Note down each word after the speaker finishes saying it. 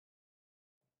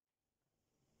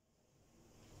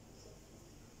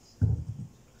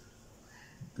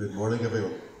Good morning,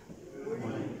 everyone. Good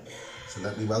morning. So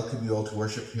let me welcome you all to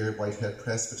worship here at Whitehead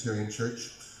Presbyterian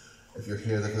Church. If you're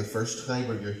here for the first time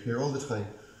or you're here all the time,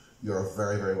 you're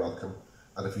very, very welcome.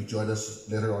 And if you join us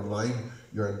later online,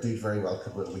 you're indeed very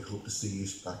welcome, and we hope to see you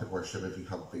back at worship if you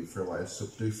haven't been for a while. So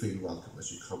do feel welcome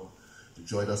as you come to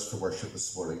join us for worship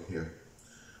this morning here.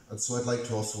 And so I'd like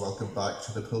to also welcome back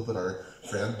to the pulpit our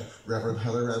friend, Reverend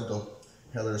Heather Rendell.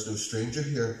 Heather is no stranger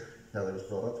here. Heather was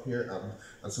brought up here,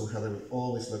 and so Heather, we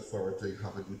always look forward to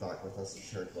having you back with us and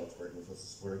sharing God's word with us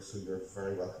this morning. So you're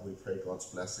very welcome. We pray God's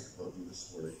blessing upon you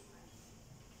this morning.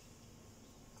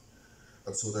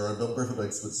 And so there are a number of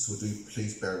announcements, so do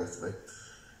please bear with me.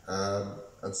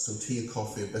 And so tea and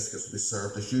coffee and biscuits will be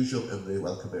served as usual in the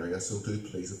welcome area, so do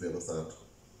please avail of that.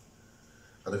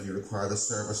 And if you require the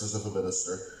services of a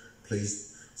minister,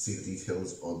 please see the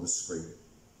details on the screen.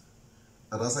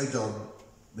 And as I done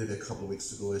maybe a couple of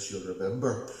weeks ago, as you'll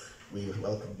remember, we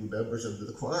welcomed new members into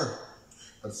the choir.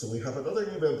 And so we have another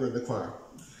new member in the choir.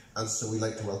 And so we'd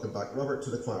like to welcome back Robert to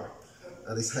the choir.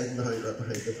 And he's hiding right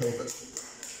behind the pulpit.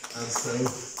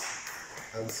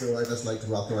 And so I'd just like to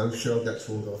welcome him. I'm sure I'll get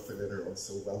told off later on,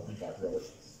 so welcome back, Robert.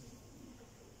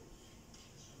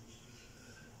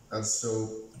 And so,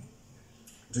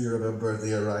 do you remember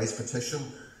the Arise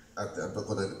petition? I'm not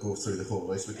going to go through the whole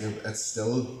list with you. It's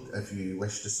still, if you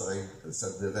wish to sign, it's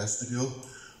in the vestibule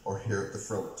or here at the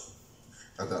front.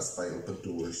 And that's by open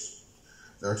doors.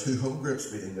 There are two home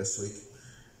groups meeting this week.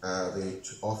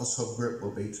 The office home group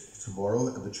will meet tomorrow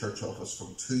in the church office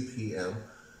from 2 p.m.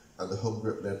 and the home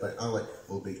group led by Alec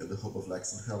will meet in the home of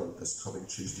Lex and Helen this coming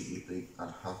Tuesday evening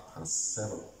at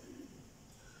 7:30.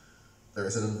 There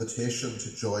is an invitation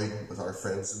to join with our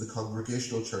friends in the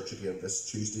Congregational Church again this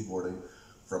Tuesday morning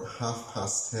from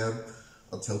 10:30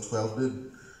 until 12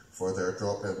 noon for their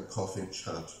drop-in coffee and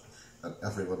chat, and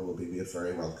everyone will be made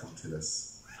very welcome to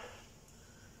this.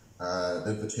 An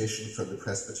invitation from the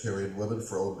Presbyterian Women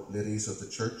for all ladies of the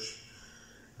church.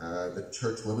 The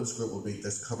church women's group will meet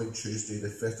this coming Tuesday, the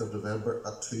 5th of November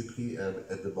at 2 p.m.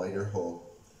 in the minor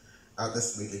hall. At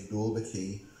this meeting, Noel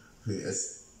McKee, who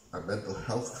is a mental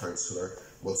health counsellor,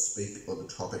 will speak on the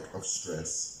topic of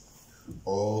stress.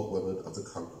 All women of the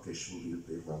congregation will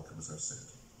be made welcome, as I've said.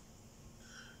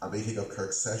 A meeting of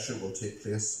Kirk Session will take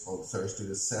place on Thursday,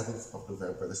 the 7th of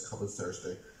November, this coming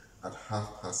Thursday, at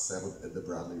 7:30 in the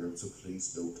Bradley Room, so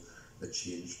please note the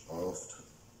change of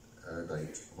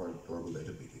night of our normal night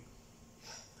of meeting.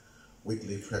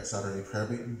 Weekly Saturday prayer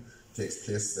meeting takes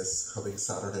place this coming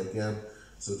Saturday again,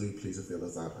 so do please avail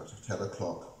of that at 10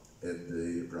 o'clock in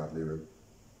the Bradley Room.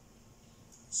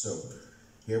 So,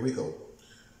 here we go.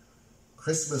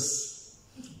 Christmas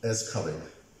is coming.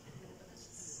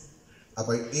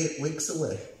 About 8 weeks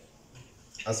away,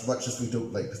 as much as we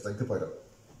don't like to think about it.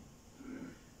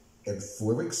 In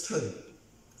 4 weeks' time,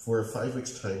 4 or 5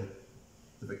 weeks' time,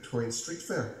 the Victorian Street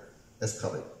Fair is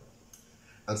coming.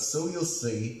 And so you'll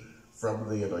see from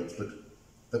the announcement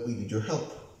that we need your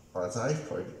help, or as I've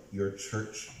found, your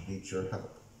church needs your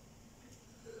help.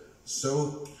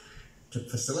 So, to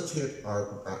facilitate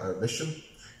our mission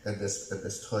in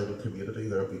this town and community,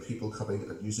 there will be people coming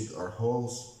and using our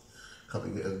halls,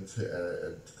 coming in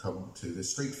to come to the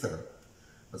street fair.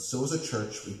 And so as a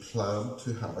church, we plan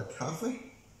to have a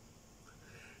cafe.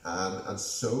 And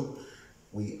so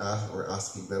we're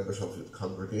asking members of the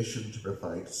congregation to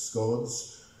provide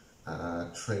scones,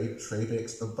 tray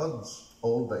bakes and buns,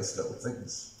 all nice little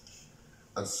things.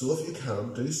 And so if you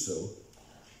can do so,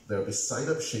 there'll be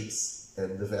sign-up sheets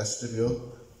in the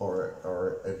vestibule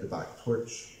or in the back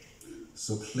porch.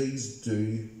 So please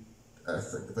do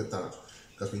think about that,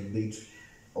 because we need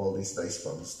all these nice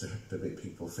buns to make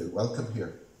people feel welcome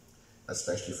here,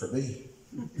 especially for me.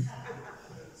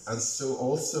 And so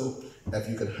also, if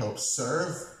you can help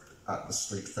serve at the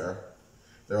street fair,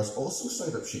 there's also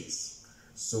sign-up sheets.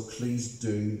 So please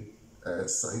do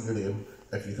sign your name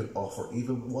if you can offer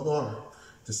even 1 hour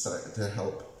to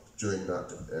help during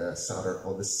that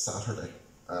Saturday,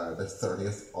 the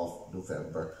 30th of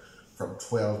November, from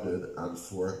 12 noon and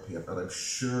 4 p.m. And I'm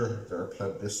sure there are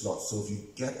plenty of slots, so if you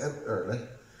get in early,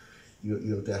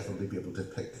 you'll definitely be able to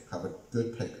have a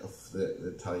good pick of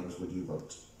the times when you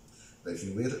want. Now, if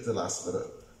you wait at the last minute,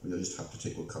 we'll just have to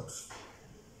take what comes.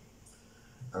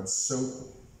 And so,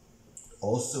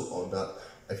 also on that,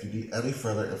 if you need any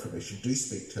further information, do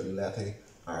speak to Letty,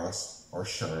 Aris, or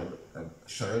Sharon. And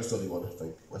Sharon's the only one, I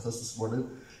think, with us this morning.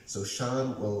 So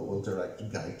Sharon will direct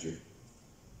and guide you.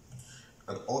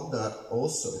 And on that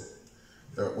also,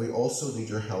 we also need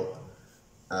your help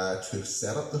to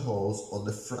set up the halls on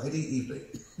the Friday evening.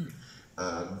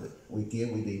 And we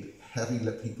need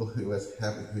people who are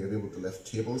able to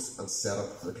lift tables and set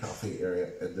up the cafe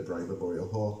area in the Brown Memorial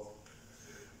Hall.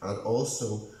 And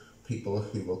also people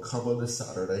who will come on a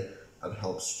Saturday and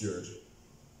help steward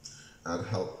and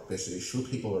help basically show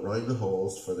people around the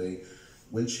halls for the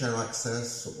wheelchair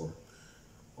access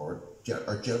or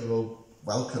general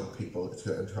welcome people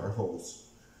into our halls.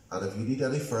 And if you need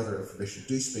any further information,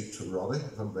 do speak to Ronnie,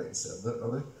 if I'm right in saying that,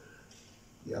 Ronnie.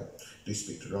 Yeah, do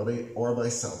speak to Ronnie or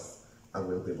myself, and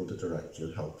we'll be able to direct you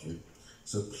and help you.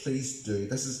 So please do.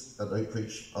 This is an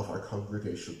outreach of our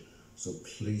congregation, so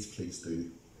please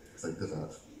do think of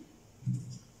that.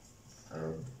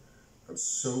 And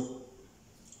so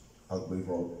I'll move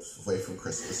on away from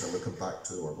Christmas and we'll come back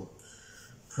to normal.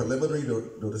 Preliminary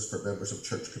notice for members of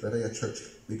Church Committee. A church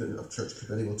meeting of Church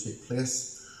Committee will take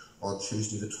place on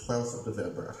Tuesday the 12th of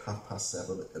November at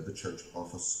 7:30 in the church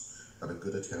office, and a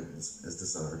good attendance is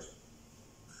desired.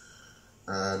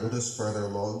 Notice further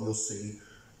along you'll see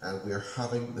we are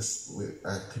having this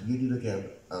communion again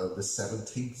on the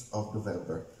 17th of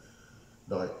November.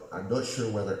 Now, I'm not sure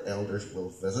whether elders will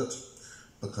visit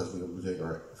because we will be doing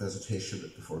our visitation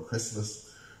before Christmas,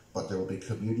 but there will be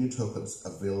communion tokens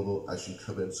available as you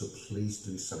come in, so please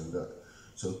do sign that.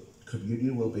 So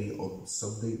communion will be on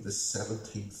Sunday the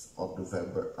 17th of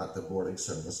November at the morning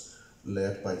service,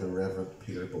 led by the Reverend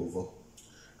Peter Bovell.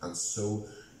 And so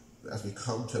as we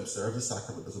come to observe the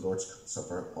sacrament of the Lord's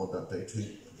Supper on that day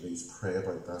too, please pray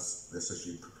about this as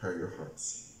you prepare your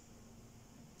hearts.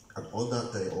 And on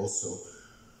that day also,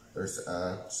 there's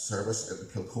a service in the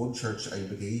Kilcone Church,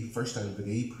 First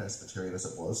Ailbegee Presbyterian as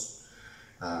it was.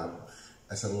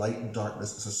 It's a light in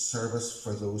darkness. It's a service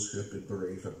for those who have been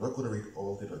bereaved. I'm not going to read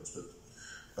all the announcement,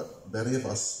 but many of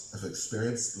us have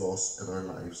experienced loss in our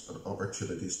lives, and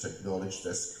opportunities to acknowledge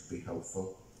this can be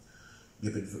helpful.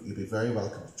 You'd be very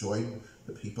welcome to join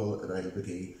the people in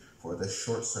Ailbegee for this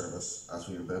short service as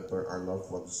we remember our loved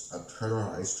ones and turn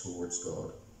our eyes towards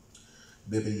God.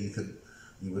 Maybe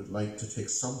you would like to take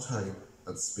some time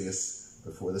and space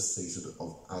before the season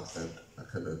of Advent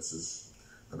commences.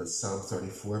 And in Psalm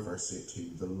 34 verse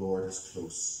 18, the Lord is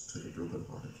close to the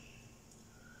brokenhearted.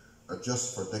 And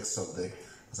just for next Sunday,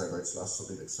 as I announced last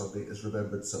Sunday, next Sunday is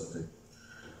Remembrance Sunday.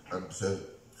 And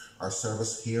our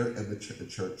service here in the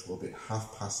church will be at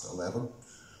 11:30.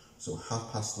 So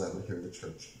 11:30 here in the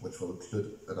church, which will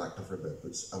include an act of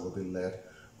remembrance and will be led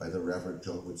by the Reverend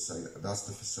John Woodside. And that's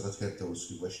to facilitate those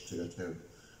who wish to attend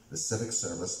the civic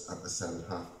service at the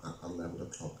 7:30 at 11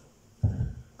 o'clock.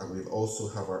 And we'll also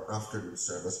have our afternoon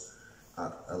service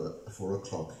at 4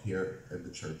 o'clock here in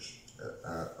the church,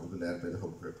 and we'll be led by the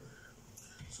home group.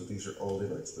 So these are all the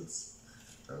announcements.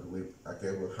 And we'll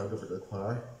hand over to the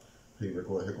choir, who are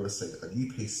going to sing a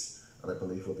new piece, and I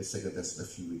believe we'll be singing this in a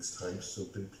few weeks' time, so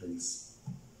do please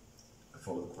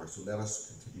follow the choir. So let us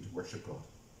continue to worship God.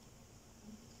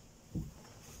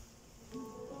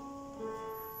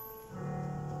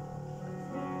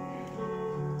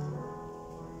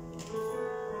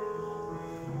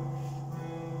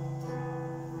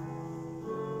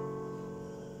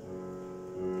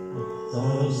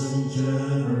 Thousand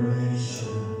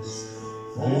generations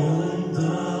falling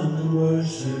down in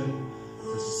worship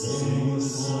to sing the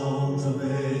songs of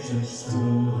ages to the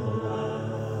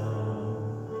Lamb.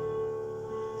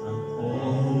 And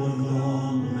all who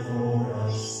gone before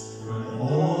us, and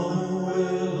all who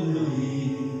will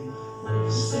believe,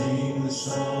 will sing the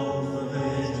songs of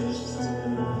ages to the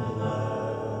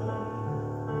Lamb.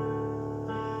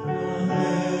 Your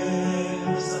name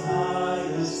is the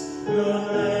highest, your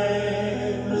name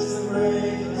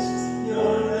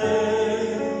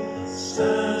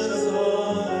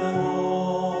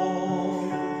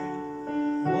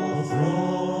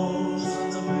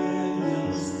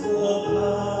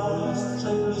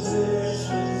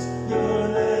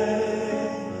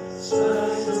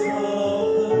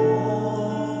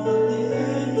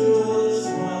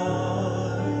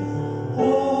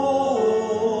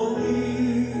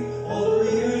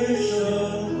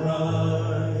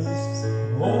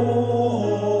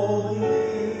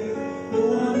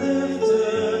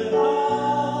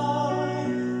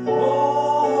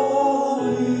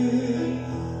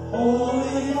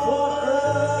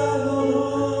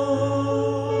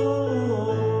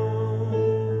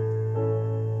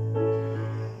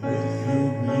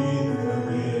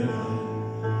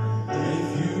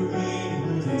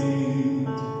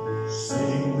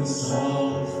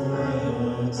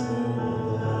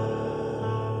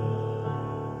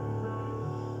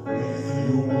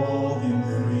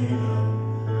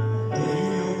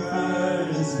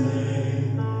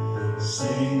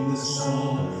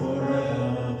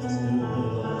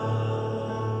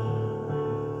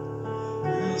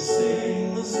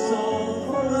sing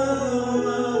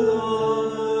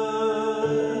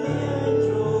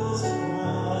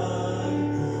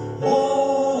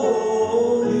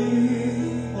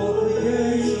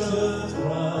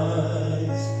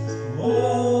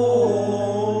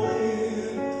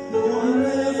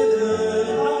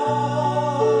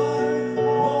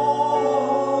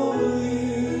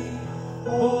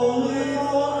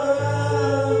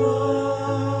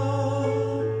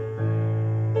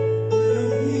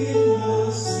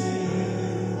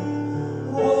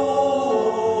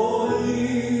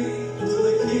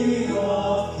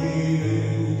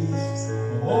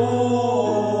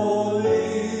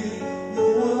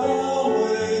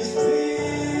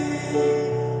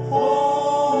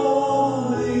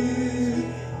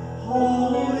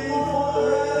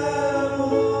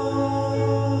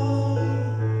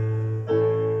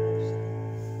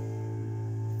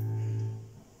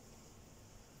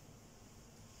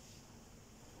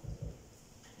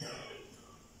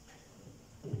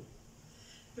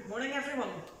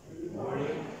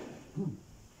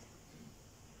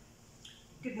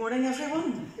Good morning,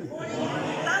 everyone. Good morning.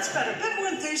 That's better. A bit more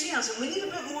enthusiasm. We need a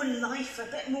bit more life, a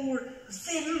bit more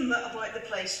vim about the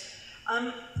place. Let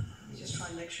me just try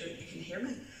and make sure that you can hear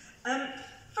me.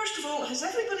 First of all, has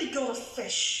everybody got a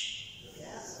fish?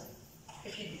 Yes.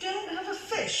 If you don't have a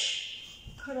fish,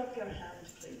 put up your hand,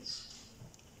 please.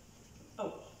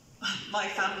 Oh, my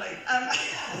family.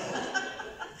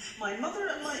 My mother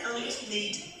and my aunt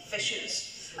need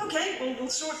fishes. Okay, well, we'll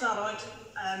sort that out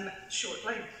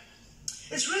shortly.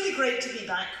 It's really great to be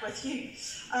back with you.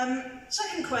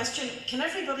 Second question, can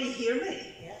everybody hear me?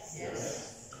 Yes.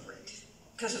 Yes. Great.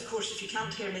 Because, of course, if you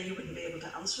can't hear me, you wouldn't be able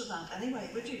to answer that anyway,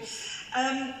 would you?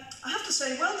 I have to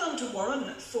say, well done to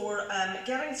Warren for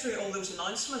getting through all those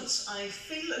announcements. I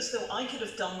feel as though I could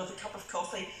have done with a cup of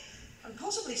coffee and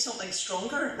possibly something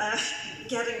stronger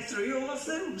getting through all of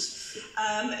those.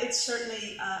 It's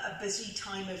certainly a busy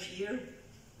time of year,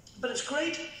 but it's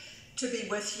great to be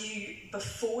with you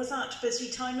before that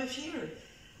busy time of year.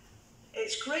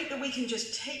 It's great that we can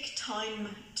just take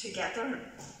time together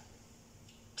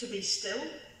to be still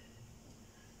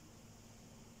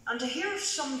and to hear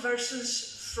some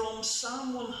verses from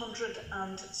Psalm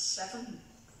 107.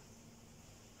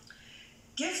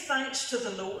 Give thanks to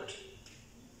the Lord,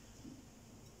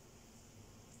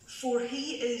 for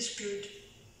he is good.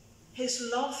 His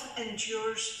love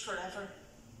endures forever.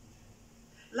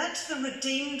 Let the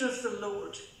redeemed of the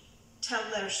Lord tell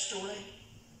their story.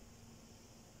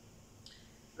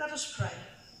 Let us pray.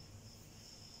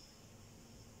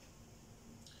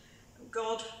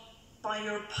 God, by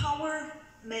your power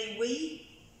may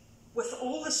we, with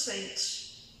all the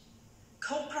saints,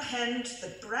 comprehend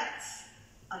the breadth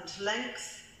and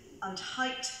length and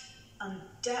height and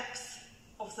depth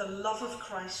of the love of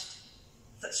Christ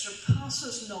that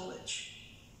surpasses knowledge,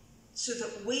 so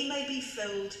that we may be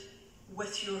filled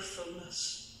with your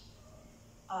fullness.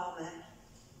 Amen.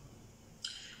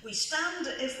 We stand,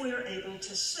 if we are able,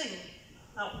 to sing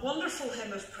that wonderful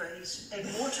hymn of praise,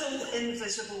 Immortal,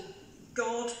 Invisible,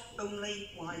 God Only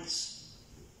Wise.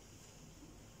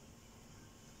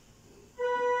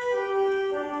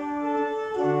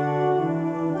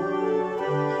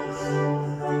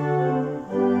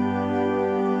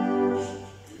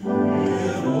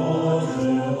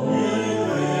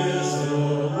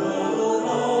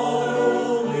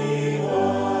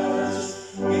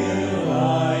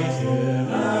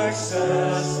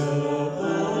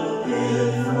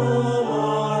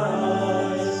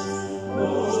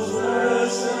 Most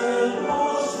blessed,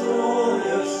 most glorious.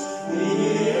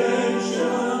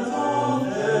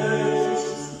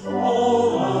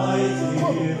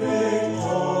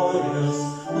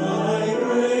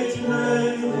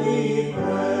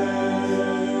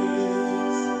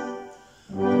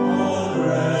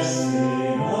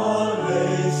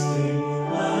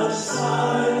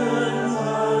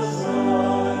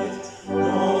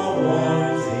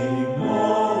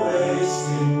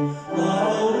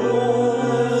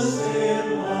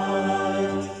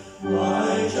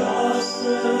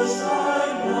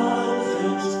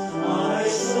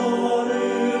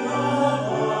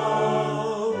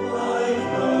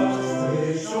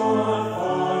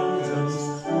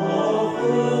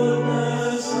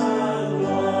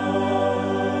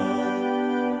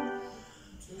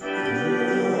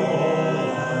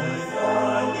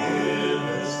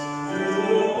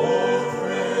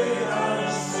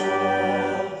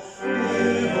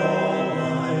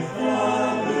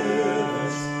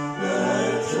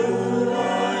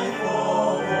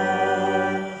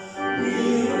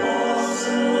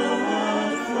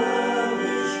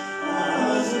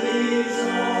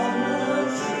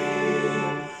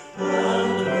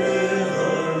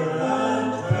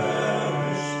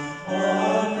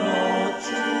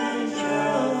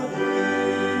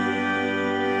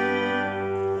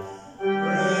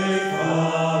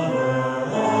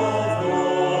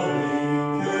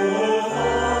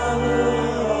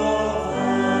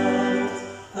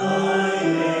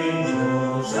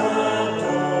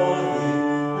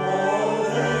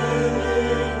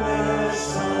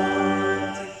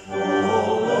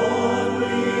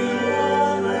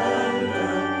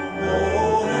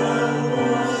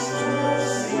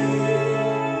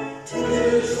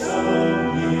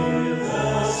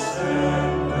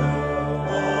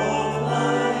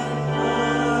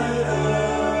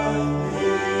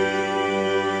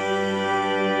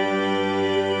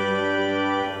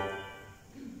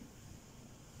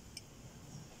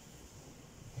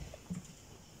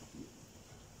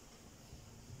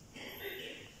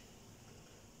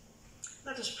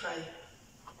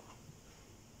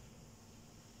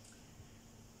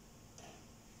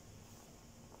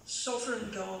 Sovereign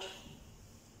God,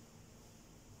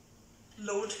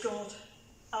 Lord God,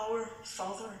 our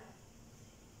Father,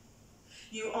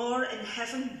 you are in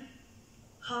heaven,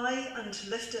 high and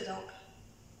lifted up,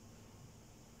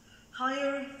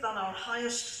 higher than our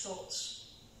highest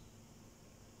thoughts.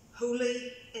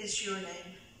 Holy is your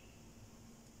name.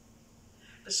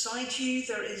 Beside you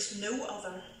there is no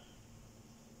other.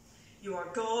 You are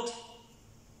God,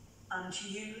 and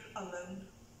you alone.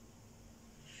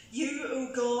 You,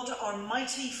 O God, are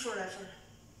mighty forever.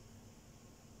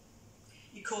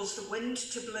 You cause the wind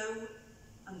to blow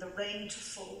and the rain to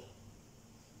fall.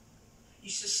 You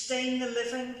sustain the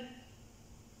living,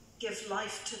 give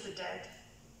life to the dead,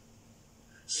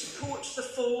 support the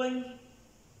falling,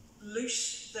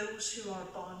 loose those who are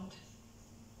bound,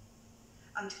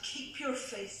 and keep your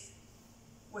faith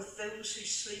with those who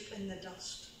sleep in the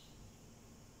dust.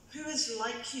 Who is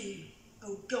like you,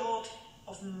 O God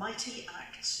of mighty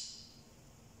acts?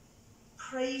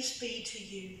 Praise be to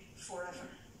you forever.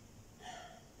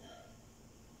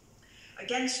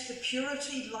 Against the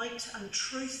purity, light, and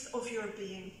truth of your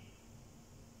being,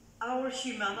 our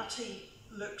humanity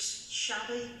looks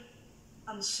shabby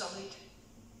and sullied.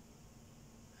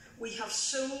 We have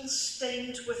souls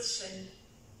stained with sin,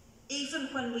 even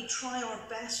when we try our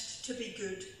best to be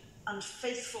good and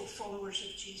faithful followers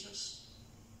of Jesus.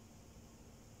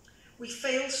 We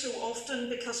fail so often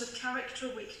because of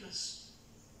character weakness,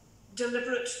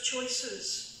 deliberate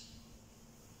choices,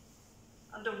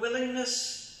 and a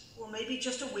willingness, or maybe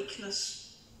just a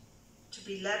weakness, to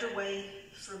be led away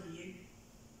from you.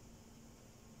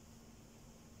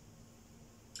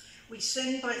 We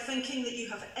sin by thinking that you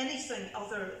have anything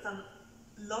other than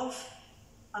love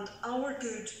and our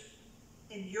good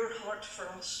in your heart for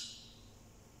us.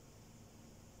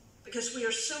 Because we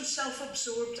are so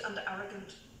self-absorbed and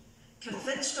arrogant,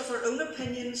 convinced of our own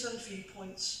opinions and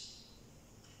viewpoints,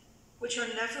 which are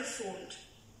never formed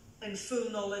in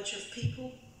full knowledge of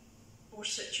people or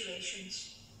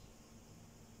situations.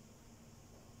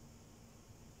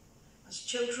 As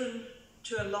children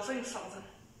to a loving Father,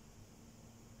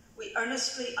 we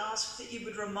earnestly ask that you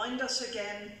would remind us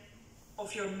again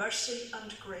of your mercy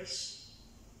and grace.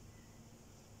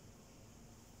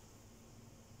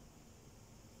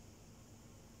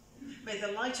 May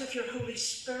the light of your Holy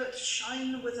Spirit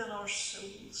shine within our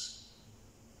souls.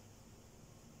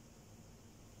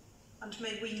 And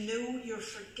may we know your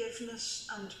forgiveness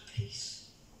and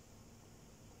peace.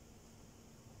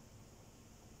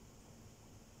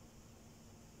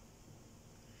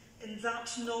 In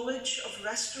that knowledge of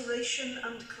restoration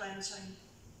and cleansing,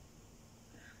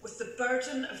 with the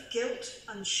burden of guilt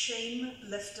and shame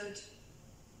lifted,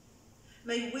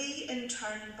 may we in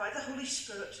turn, by the Holy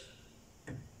Spirit,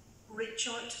 reach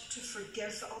out to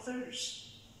forgive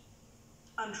others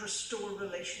and restore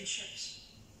relationships.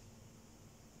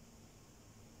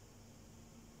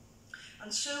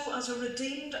 And so, as a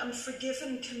redeemed and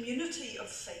forgiven community of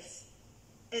faith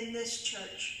in this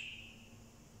church,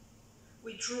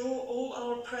 we draw all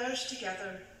our prayers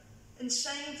together in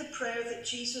saying the prayer that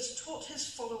Jesus taught his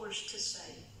followers to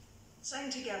say.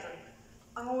 Saying together,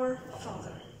 Our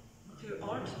Father, who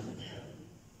art in heaven,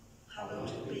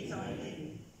 hallowed be thy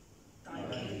name. Thy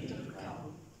kingdom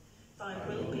come, thy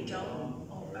will be done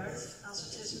on earth as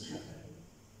it is in heaven.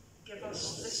 Give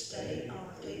us this day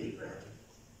our daily bread,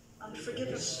 and forgive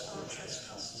us our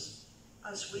trespasses,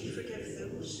 as we forgive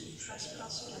those who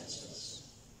trespass against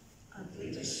us. And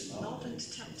lead us not into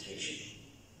temptation,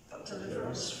 but deliver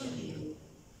us from evil.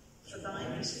 For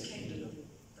thine is the kingdom,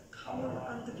 the power,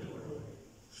 and the glory,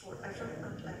 forever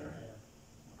and ever.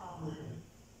 Amen.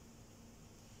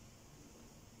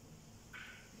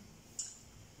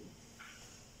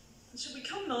 And so we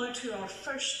come now to our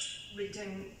first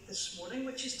reading this morning,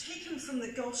 which is taken from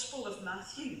the Gospel of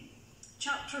Matthew,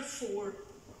 chapter 4,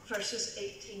 verses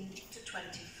 18 to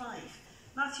 25.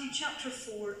 Matthew chapter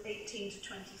 4, 18 to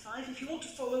 25. If you want to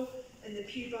follow in the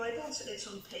Pew Bibles, it's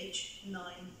on page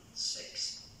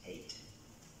 968.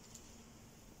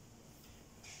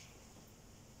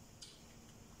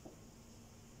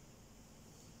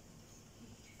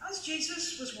 As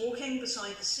Jesus was walking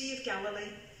beside the Sea of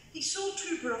Galilee, he saw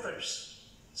two brothers,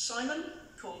 Simon,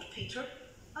 called Peter,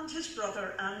 and his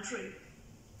brother Andrew.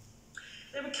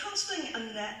 They were casting a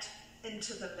net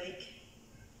into the lake,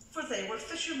 for they were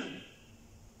fishermen.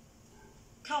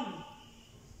 Come,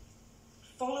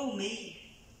 follow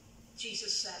me,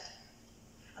 Jesus said,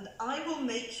 and I will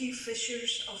make you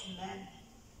fishers of men.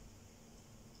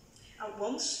 At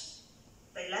once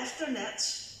they left their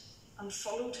nets and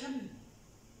followed him.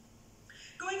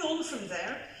 Going on from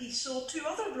there, he saw two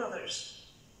other brothers,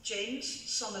 James,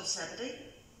 son of Zebedee,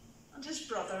 and his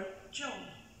brother John,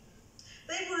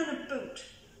 They were in a boat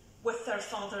with their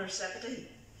father Zebedee,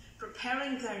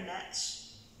 preparing their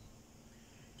nets.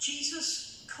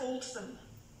 Jesus called them,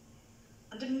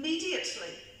 and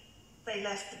immediately they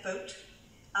left the boat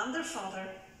and their father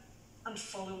and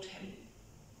followed him.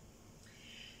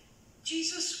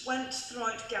 Jesus went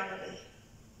throughout Galilee,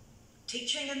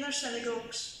 teaching in their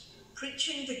synagogues,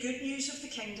 preaching the good news of the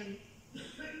kingdom,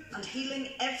 and healing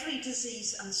every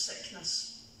disease and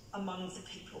sickness among the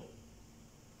people.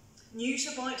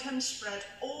 News about him spread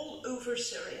all over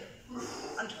Syria,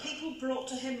 and people brought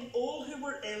to him all who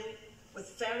were ill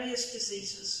with various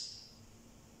diseases,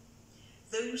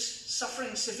 those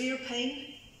suffering severe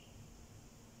pain,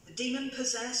 the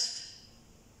demon-possessed,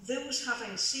 those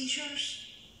having seizures,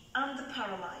 and the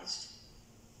paralysed,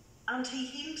 and he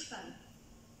healed them.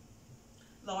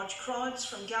 Large crowds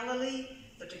from Galilee,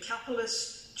 the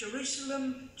Decapolis,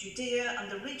 Jerusalem, Judea,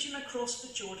 and the region across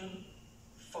the Jordan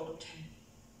followed him.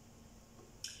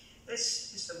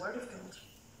 This is the word of God.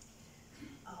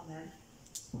 Amen.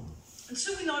 And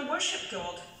so we now worship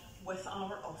God with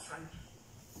our offering.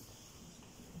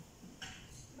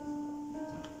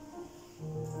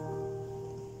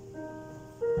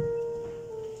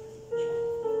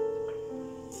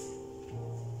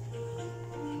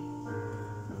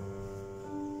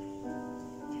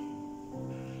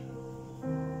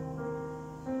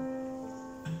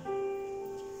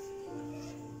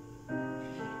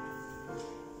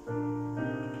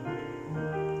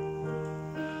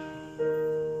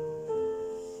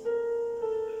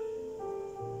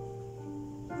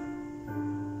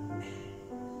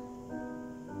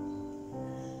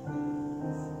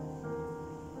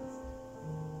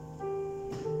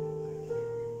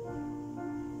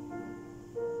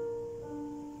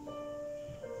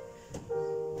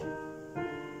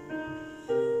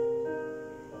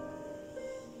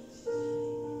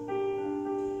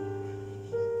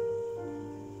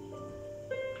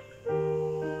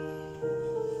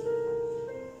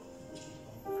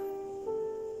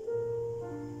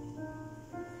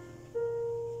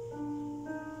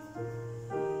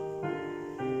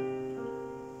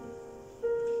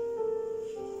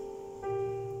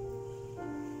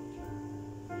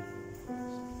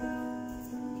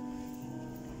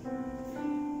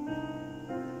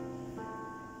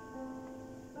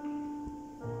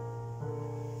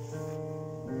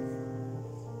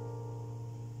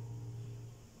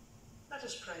 Let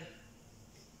us pray.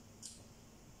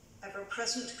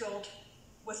 Ever-present God,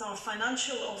 with our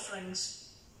financial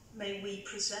offerings, may we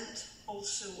present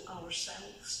also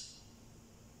ourselves,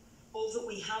 all that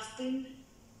we have been,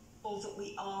 all that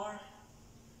we are,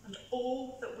 and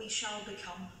all that we shall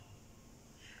become.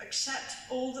 Accept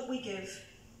all that we give,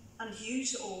 and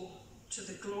use all to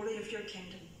the glory of your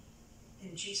kingdom.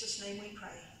 In Jesus' name we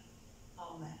pray.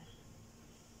 Amen.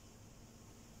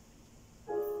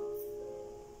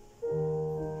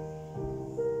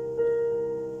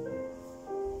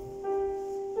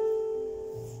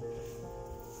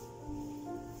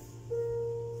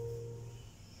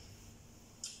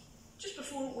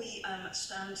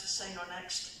 Stand to sing our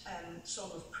next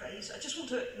song of praise, I just want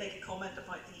to make a comment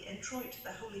about the introit,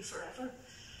 the Holy Forever.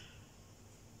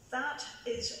 That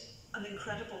is an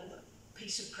incredible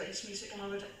piece of praise music, and I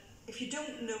would, if you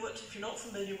don't know it, if you're not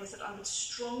familiar with it, I would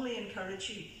strongly encourage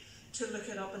you to look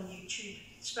it up on YouTube,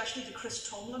 especially the Chris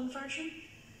Tomlin version.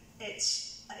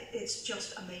 It's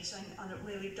just amazing, and it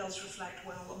really does reflect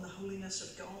well on the holiness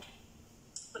of God.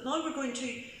 But now we're going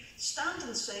to stand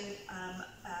and sing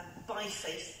By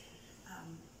Faith,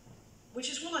 which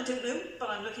is one I don't know, but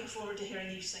I'm looking forward to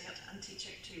hearing you sing it and teach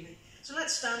it to me. So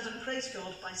let's stand and praise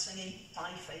God by singing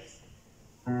By Faith.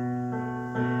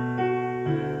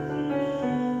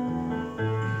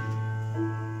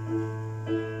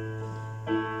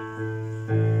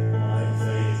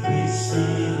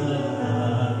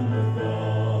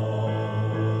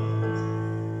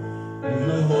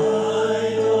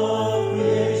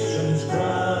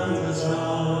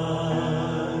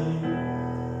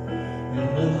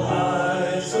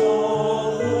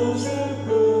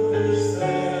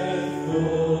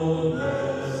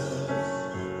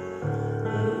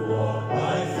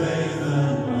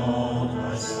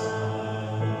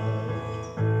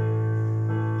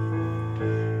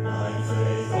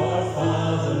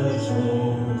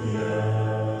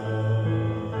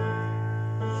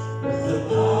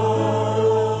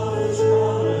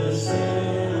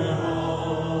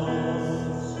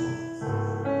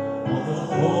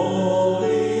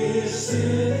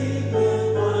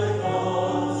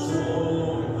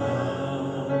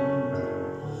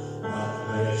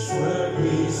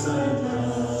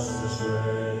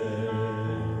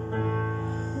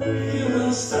 We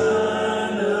will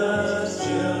stand as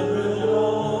children.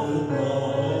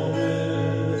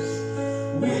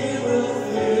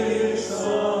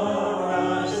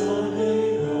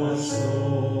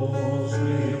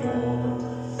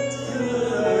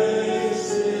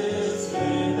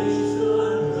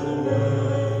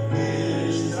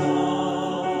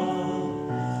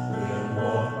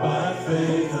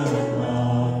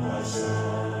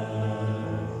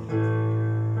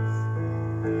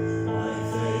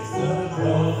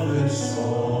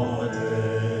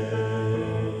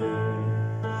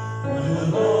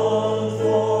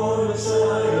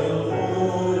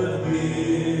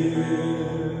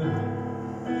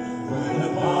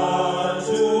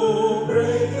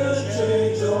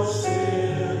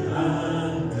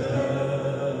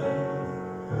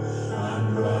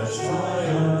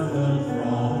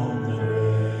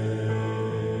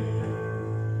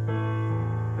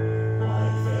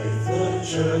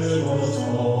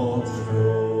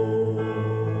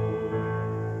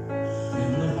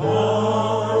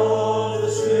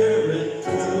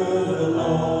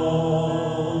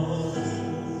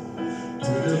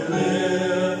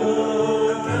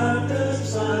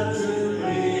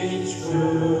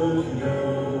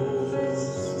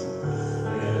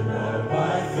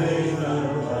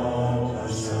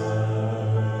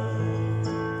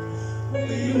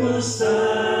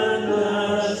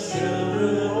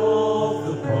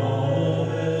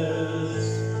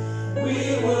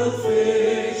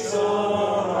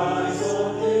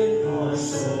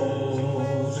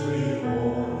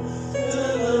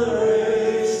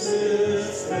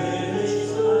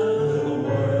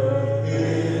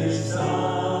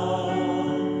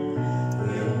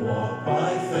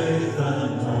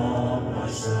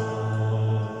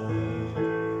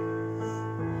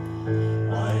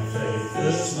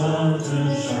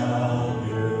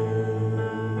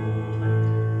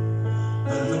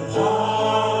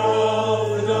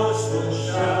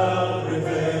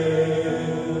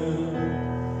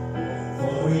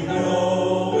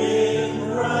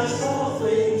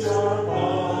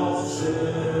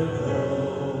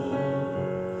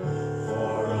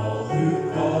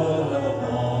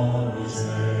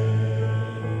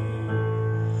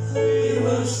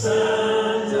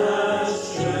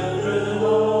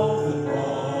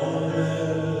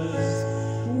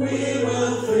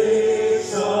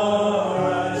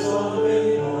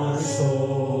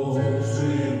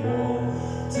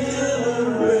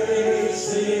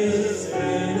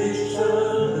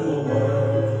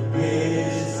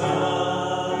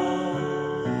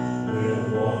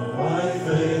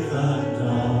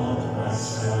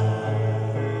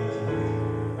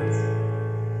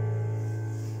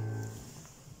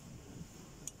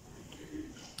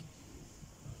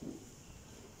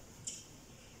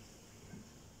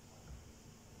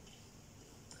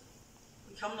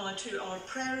 now to our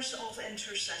prayers of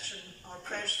intercession, our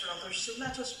prayers for others. So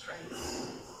let us pray.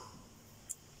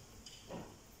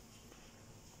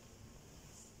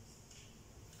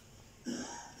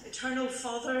 Eternal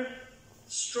Father,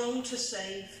 strong to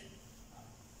save,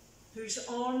 whose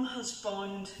arm has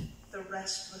bound the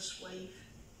restless wave.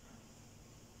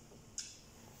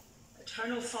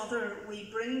 Eternal Father, we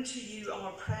bring to you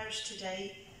our prayers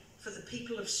today for the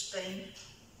people of Spain,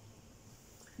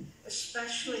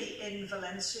 especially in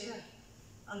Valencia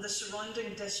and the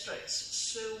surrounding districts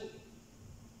so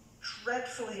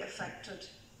dreadfully affected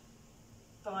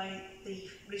by the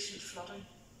recent flooding.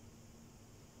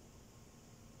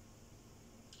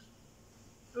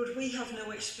 Lord, we have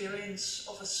no experience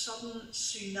of a sudden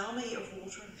tsunami of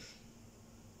water,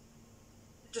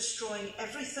 destroying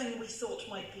everything we thought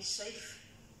might be safe,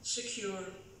 secure,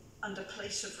 and a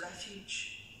place of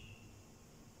refuge.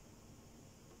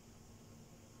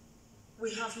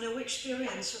 We have no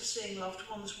experience of seeing loved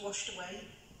ones washed away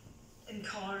in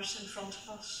cars in front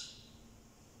of us,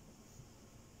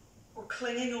 or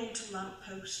clinging onto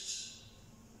lampposts,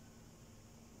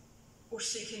 or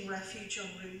seeking refuge on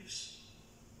roofs.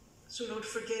 So, Lord,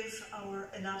 forgive our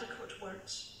inadequate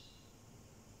words.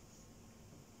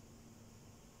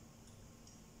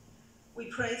 We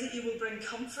pray that you will bring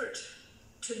comfort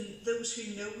to those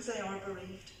who know they are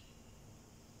bereaved.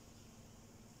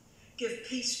 Give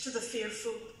peace to the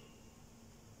fearful.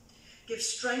 Give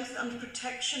strength and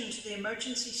protection to the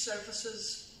emergency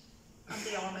services and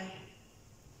the army.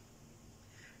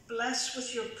 Bless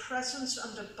with your presence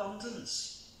and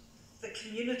abundance the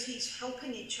communities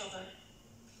helping each other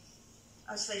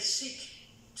as they seek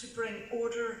to bring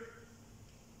order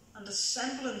and a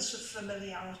semblance of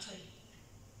familiarity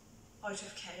out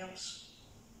of chaos.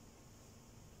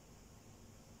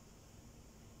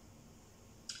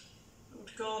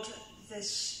 Lord God,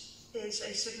 this is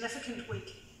a significant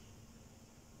week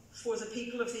for the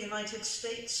people of the United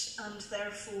States and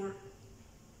therefore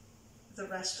the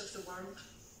rest of the world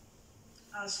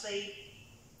as they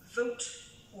vote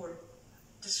or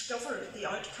discover the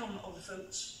outcome of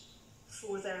votes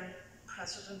for their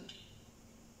president.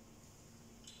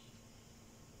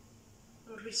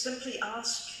 Lord, we simply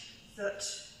ask that,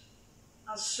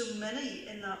 as so many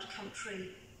in that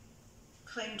country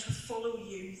claim to follow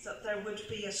you, that there would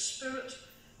be a spirit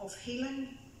of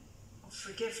healing, of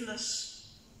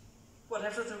forgiveness,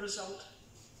 whatever the result.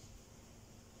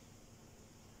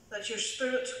 That your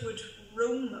spirit would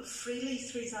roam freely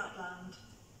through that land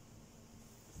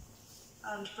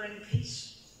and bring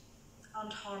peace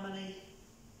and harmony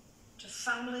to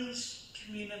families,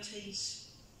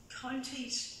 communities,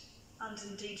 counties, and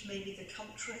indeed maybe the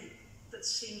country that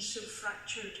seems so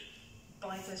fractured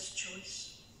by this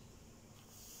choice.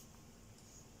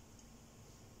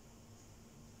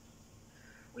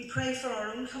 We pray for our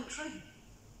own country,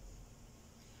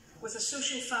 with a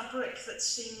social fabric that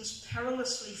seems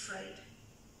perilously frayed.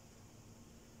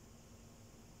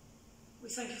 We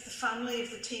think of the family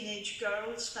of the teenage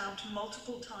girl stabbed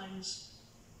multiple times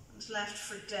and left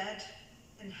for dead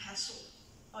in Hessel,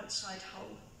 outside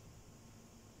Hull,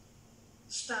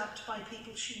 stabbed by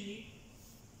people she knew.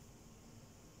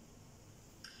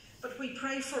 But we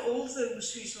pray for all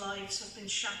those whose lives have been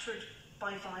shattered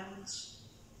by violence.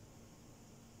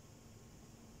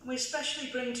 And we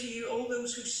especially bring to you all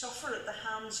those who suffer at the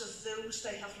hands of those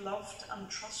they have loved and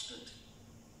trusted,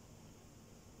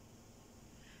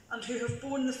 and who have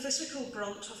borne the physical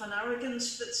brunt of an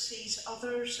arrogance that sees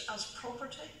others as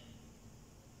property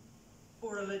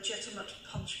or a legitimate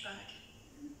punchbag.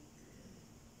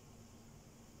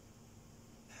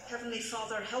 Heavenly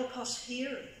Father, help us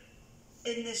here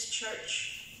in this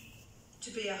church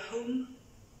to be a home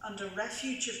and a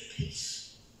refuge of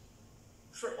peace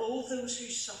for all those who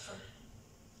suffer,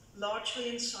 largely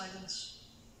in silence,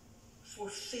 for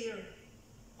fear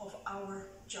of our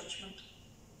judgment.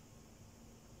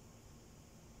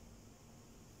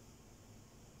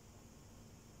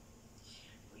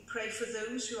 Pray for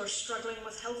those who are struggling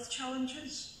with health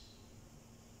challenges,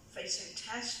 facing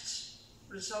tests,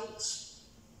 results,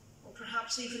 or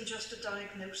perhaps even just a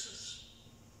diagnosis,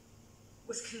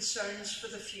 with concerns for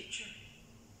the future.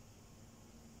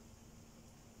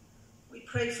 We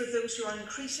pray for those who are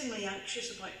increasingly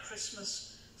anxious about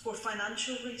Christmas for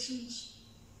financial reasons.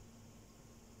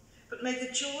 But may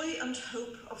the joy and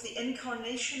hope of the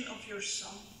incarnation of your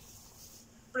Son,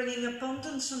 bringing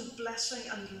abundance and blessing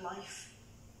and life,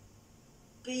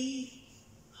 be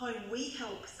how we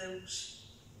help those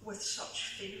with such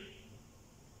fear.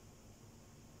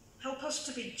 Help us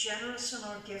to be generous in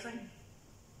our giving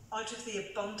out of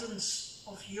the abundance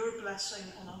of your blessing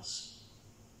on us.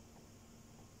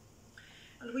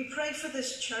 And we pray for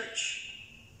this church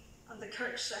and the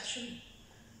Kirk session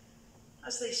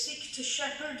as they seek to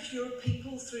shepherd your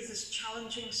people through this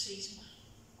challenging season.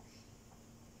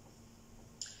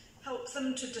 Help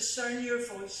them to discern your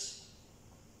voice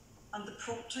and the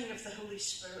prompting of the Holy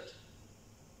Spirit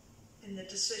in the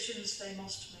decisions they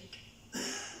must make.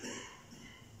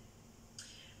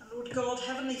 And Lord God,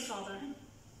 Heavenly Father,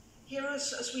 hear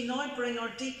us as we now bring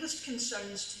our deepest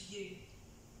concerns to you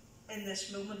in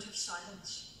this moment of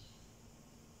silence.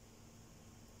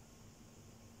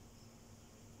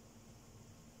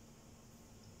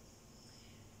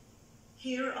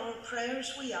 Hear our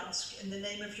prayers, we ask, in the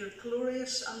name of your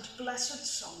glorious and blessed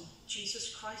Son,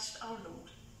 Jesus Christ our Lord.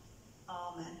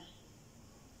 Amen.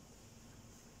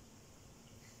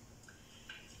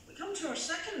 We come to our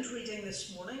second reading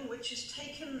this morning, which is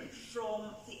taken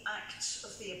from the Acts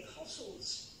of the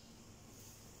Apostles.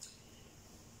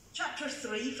 Chapter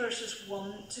 3, verses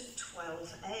 1 to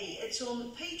 12a. It's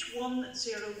on page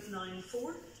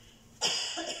 1094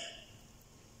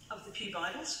 of the Pew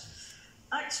Bibles.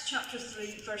 Acts chapter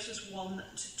 3, verses 1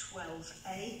 to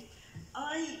 12a.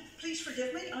 Please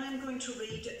forgive me, I am going to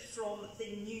read from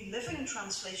the New Living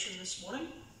Translation this morning.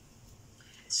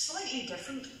 It's slightly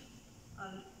different,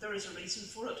 and there is a reason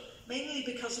for it, mainly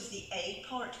because of the A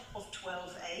part of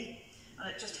 12a, and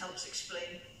it just helps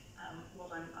explain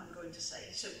what I'm going to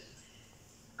say. So,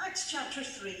 Acts chapter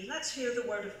 3, let's hear the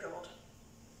word of God.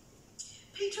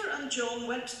 Peter and John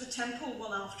went to the temple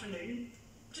one afternoon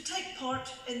to take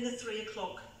part in the 3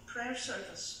 o'clock prayer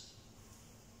service.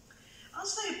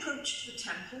 As they approached the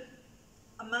temple,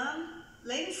 a man,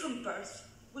 lame from birth,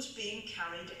 was being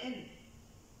carried in.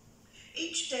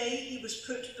 Each day he was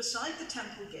put beside the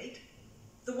temple gate,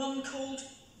 the one called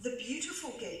the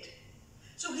Beautiful Gate,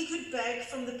 so he could beg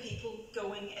from the people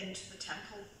going into the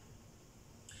temple.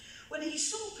 When he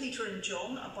saw Peter and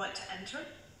John about to enter,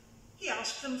 he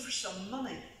asked them for some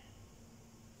money.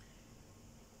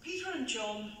 Peter and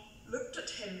John looked at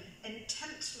him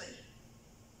intently,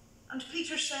 and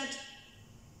Peter said,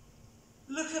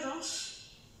 "Look at us."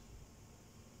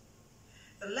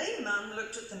 The lame man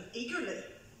looked at them eagerly,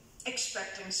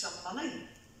 expecting some money.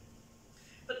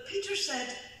 But Peter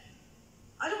said,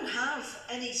 "I don't have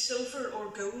any silver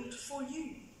or gold for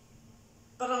you,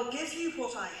 but I'll give you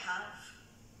what I have.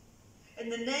 In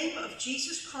the name of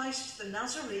Jesus Christ the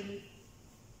Nazarene,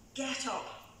 get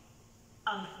up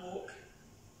and walk."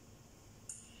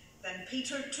 Then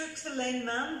Peter took the lame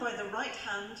man by the right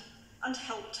hand and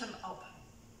helped him up.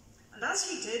 And as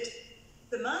he did,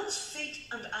 the man's feet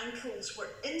and ankles were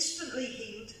instantly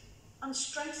healed and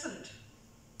strengthened.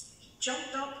 He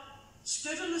jumped up,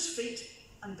 stood on his feet,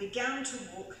 and began to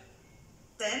walk.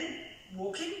 Then,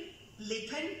 walking,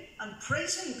 leaping, and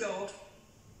praising God,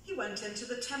 he went into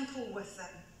the temple with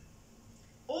them.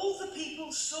 All the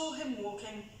people saw him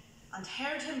walking and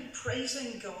heard him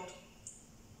praising God.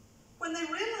 When they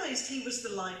realised he was the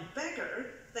lame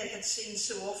beggar they had seen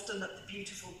so often at the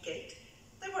Beautiful Gate,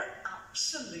 they were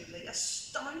absolutely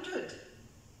astounded.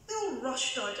 They all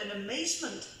rushed out in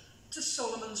amazement to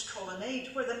Solomon's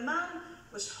colonnade, where the man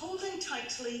was holding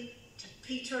tightly to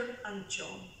Peter and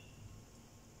John.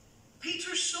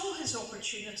 Peter saw his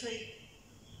opportunity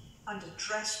and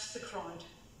addressed the crowd.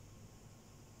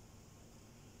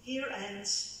 Here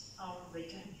ends our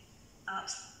reading at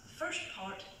the first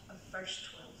part of verse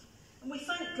 12. And we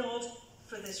thank God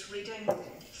for this reading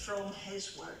from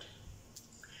his word.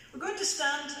 We're going to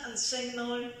stand and sing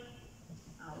now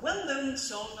a well-known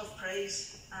song of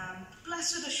praise,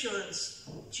 Blessed Assurance,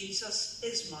 Jesus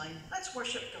is mine. Let's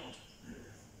worship God.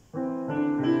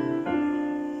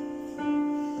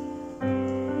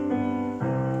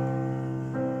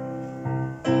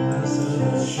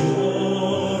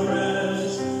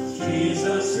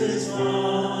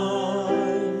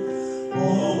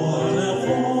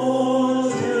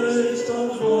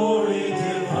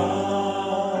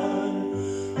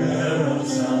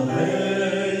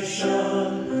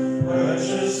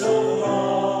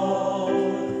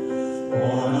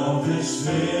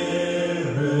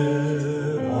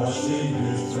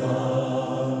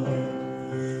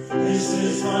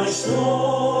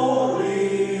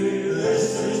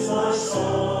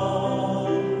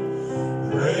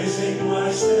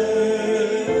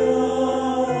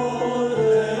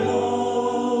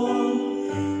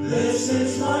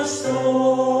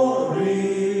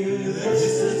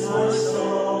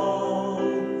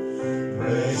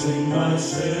 My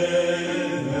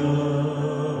Savior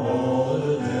all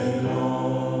the day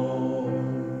long.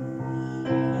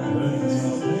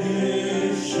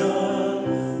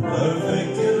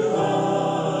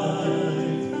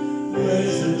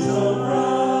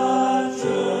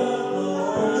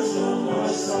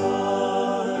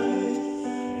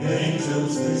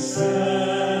 Angels descending,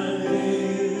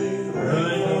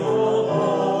 right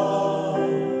above,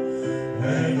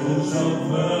 echoes of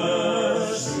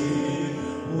mercy,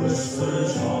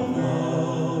 whispers of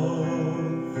love.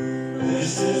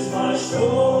 This is my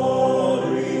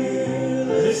story,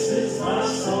 this is my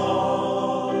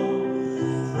song,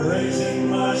 praising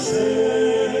my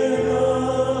Savior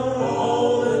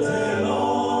all the day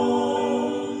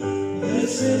long.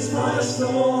 This is my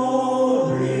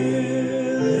story,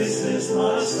 this is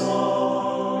my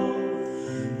song,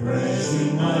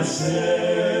 praising my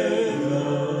Savior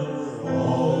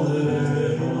all the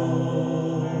day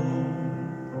long.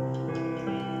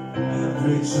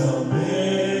 Every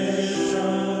salvation,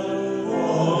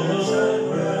 all is at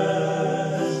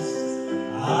rest.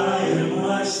 I am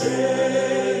my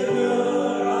Savior,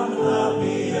 I'm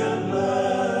happy and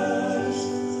blessed,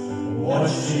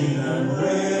 watching and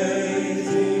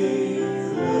waiting,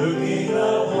 looking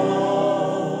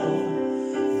above,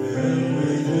 filled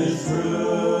with His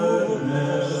goodness,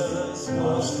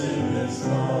 lost in His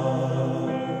love.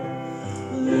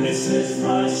 This is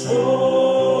my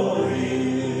story,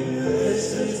 this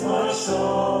is my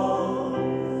song,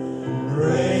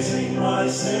 praising my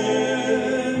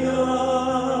Savior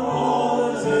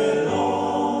all the day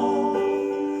long.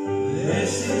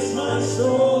 This is my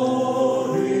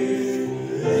story,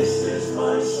 this is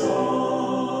my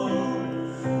song,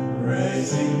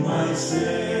 praising my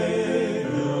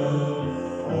Savior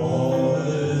all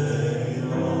the day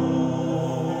long.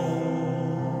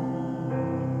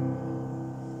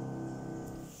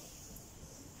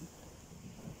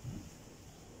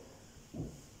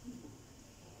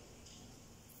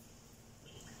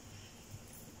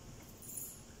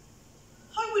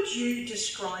 How would you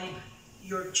describe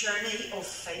your journey of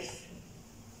faith?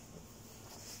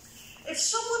 If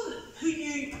someone who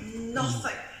knew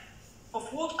nothing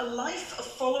of what a life of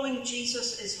following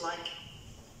Jesus is like,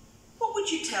 what would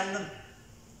you tell them?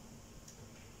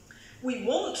 We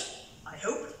want, I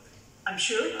hope, I'm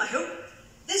sure, I hope,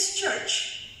 this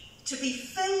church to be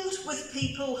filled with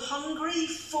people hungry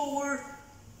for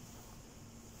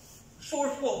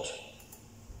what?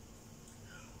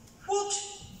 What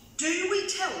do we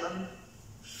tell them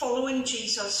following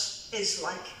Jesus is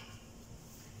like?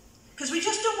 Because we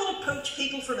just don't want to poach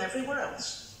people from everywhere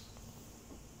else.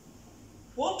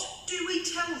 What do we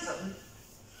tell them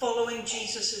following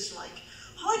Jesus is like?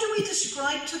 How do we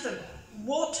describe to them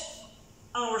what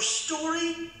our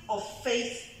story of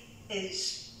faith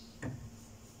is?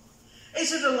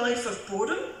 Is it a life of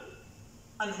boredom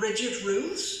and rigid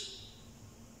rules?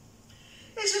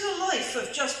 Is it a life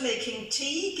of just making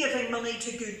tea, giving money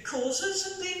to good causes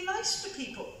and being nice to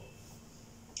people?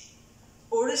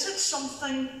 Or is it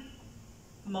something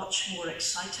much more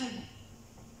exciting?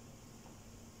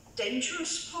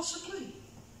 Dangerous, possibly?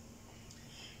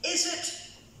 Is it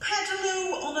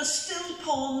pedalo on a still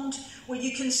pond where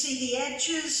you can see the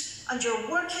edges and you're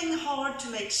working hard to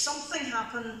make something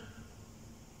happen?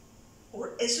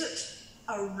 Or is it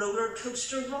a roller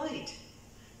coaster ride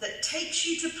that takes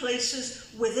you to places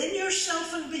within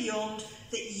yourself and beyond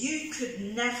that you could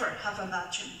never have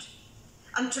imagined,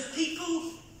 and to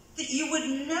people that you would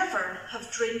never have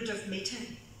dreamed of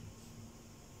meeting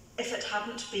if it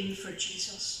hadn't been for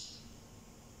Jesus?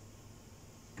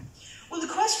 Well, the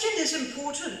question is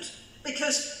important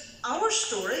because our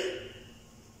story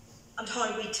and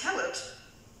how we tell it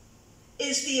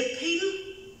is the appeal,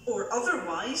 or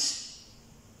otherwise,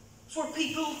 for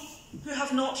people who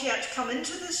have not yet come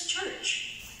into this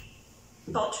church,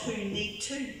 but who need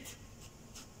to.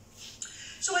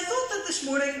 So I thought that this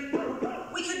morning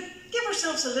we could give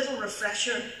ourselves a little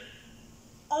refresher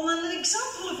on an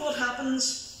example of what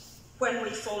happens when we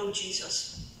follow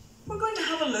Jesus. We're going to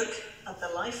have a look at the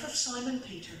life of Simon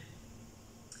Peter.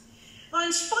 Now,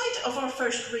 in spite of our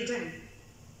first reading,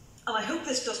 and I hope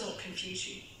this does not confuse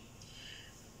you,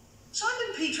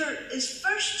 Simon Peter is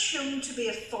first shown to be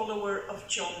a follower of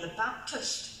John the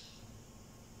Baptist.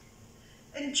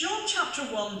 In John chapter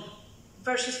 1,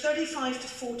 verses 35 to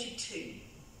 42,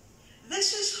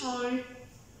 this is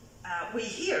how we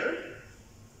hear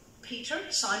Peter,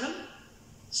 Simon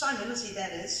as he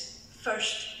then is,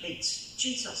 first meets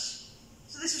Jesus.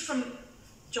 So this is from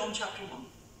John chapter 1.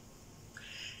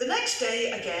 The next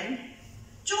day again,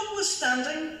 John was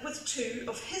standing with two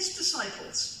of his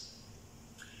disciples.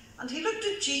 And he looked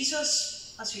at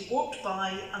Jesus as he walked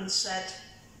by and said,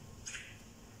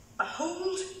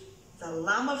 "Behold, the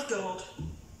Lamb of God."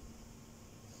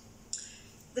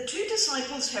 The two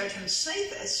disciples heard him say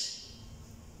this,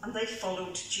 and they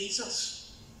followed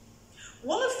Jesus.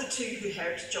 One of the two who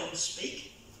heard John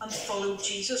speak and followed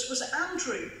Jesus was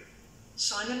Andrew,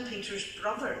 Simon Peter's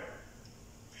brother.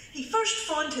 He first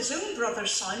found his own brother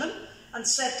Simon and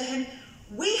said to him,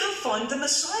 "We have found the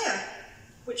Messiah,"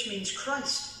 which means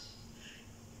Christ.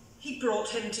 He brought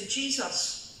him to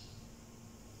Jesus.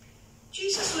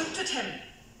 Jesus looked at him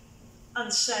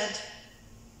and said,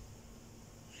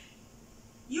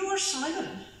 "You are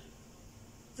Simon,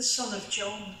 the son of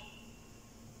John.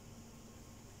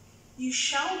 You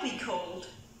shall be called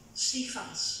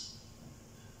Cephas,"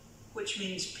 which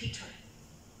means Peter.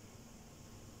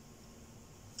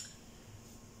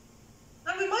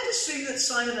 Now we might assume that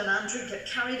Simon and Andrew get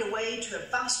carried away to a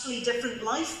vastly different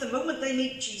life the moment they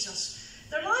meet Jesus.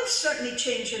 Their lives certainly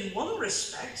change in one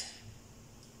respect.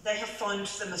 They have found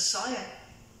the Messiah.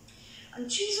 And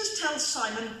Jesus tells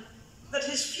Simon that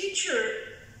his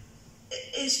future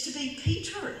is to be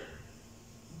Peter,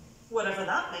 whatever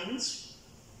that means.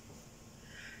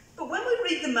 But when we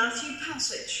read the Matthew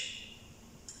passage,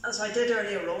 as I did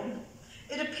earlier on,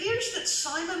 it appears that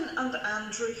Simon and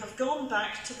Andrew have gone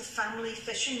back to the family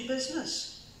fishing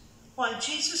business, while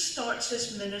Jesus starts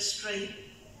his ministry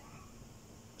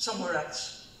somewhere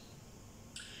else.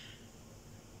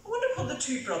 I wonder what the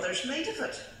two brothers made of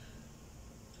it.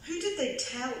 Who did they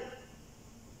tell?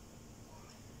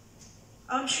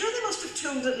 I'm sure they must have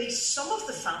told at least some of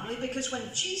the family, because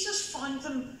when Jesus found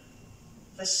them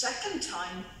the second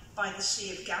time by the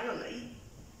Sea of Galilee,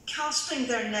 casting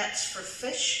their nets for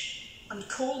fish, and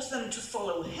called them to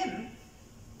follow him,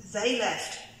 they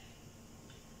left.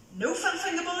 No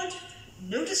faffing about,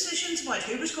 no decisions about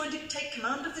who was going to take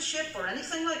command of the ship or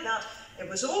anything like that. It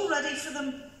was all ready for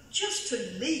them just to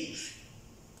leave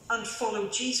and follow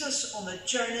Jesus on a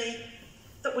journey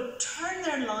that would turn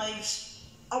their lives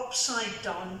upside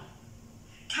down,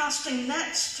 casting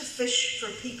nets to fish for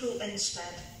people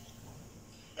instead.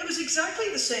 It was exactly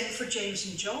the same for James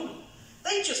and John.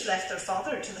 They just left their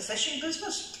father to the fishing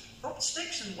business, up the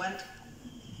sticks and went.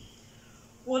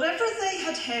 Whatever they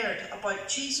had heard about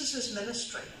Jesus'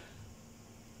 ministry,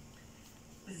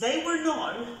 they were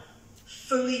now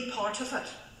fully part of it.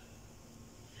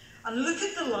 And look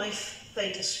at the life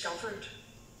they discovered.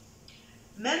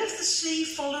 Men of the sea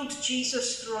followed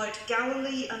Jesus throughout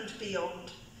Galilee and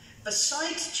beyond,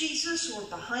 beside Jesus or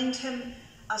behind him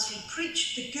as he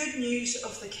preached the good news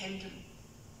of the kingdom,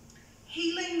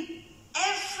 healing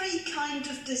every kind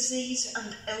of disease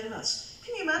and illness.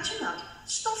 Can you imagine that?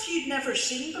 Stuff you'd never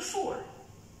seen before.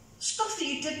 Stuff that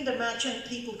you didn't imagine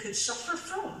people could suffer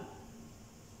from.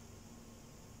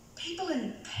 People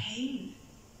in pain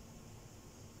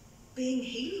being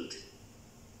healed.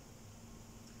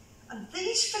 And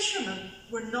these fishermen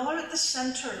were now at the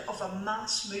centre of a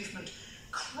mass movement.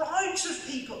 Crowds of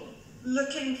people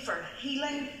looking for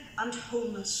healing and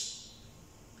wholeness.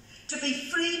 To be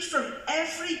freed from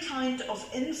every kind of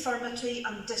infirmity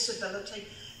and disability,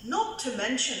 not to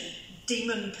mention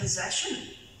demon possession.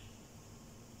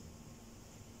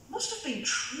 Must have been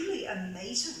truly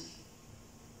amazing.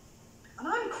 And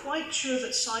I'm quite sure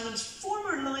that Simon's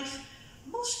former life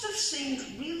must have seemed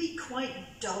really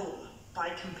quite dull by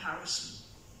comparison.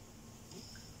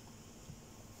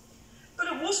 But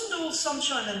it wasn't all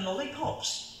sunshine and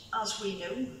lollipops, as we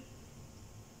know.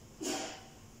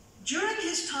 During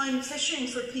his time fishing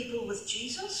for people with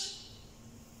Jesus,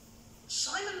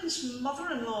 Simon's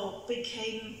mother-in-law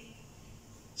became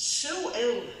so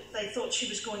ill they thought she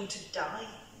was going to die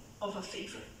of a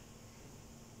fever.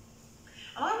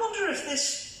 And I wonder if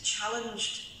this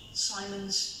challenged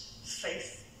Simon's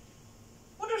faith.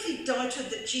 I wonder if he doubted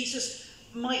that Jesus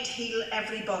might heal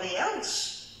everybody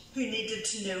else who needed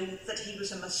to know that he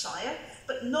was a Messiah,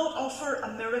 but not offer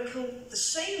a miracle, the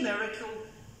same miracle,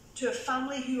 to a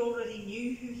family who already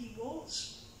knew who he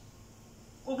was.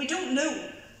 Well, we don't know,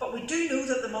 but we do know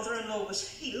that the mother-in-law was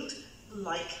healed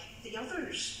like the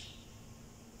others.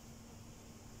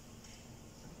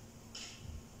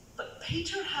 But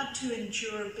Peter had to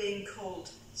endure being called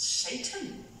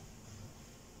Satan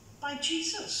by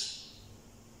Jesus,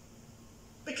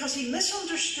 because he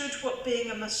misunderstood what being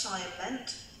a Messiah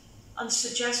meant and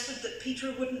suggested that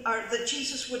that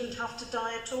Jesus wouldn't have to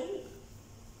die at all.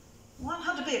 Well, that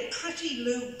had to be a pretty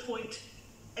low point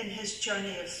in his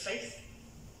journey of faith.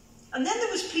 And then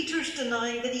there was Peter's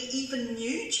denying that he even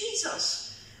knew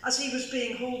Jesus as he was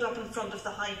being hauled up in front of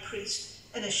the high priest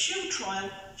in a show trial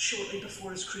shortly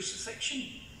before his crucifixion.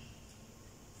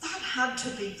 That had to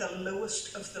be the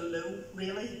lowest of the low,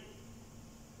 really.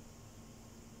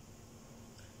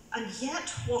 And yet,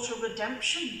 what a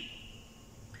redemption.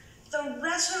 The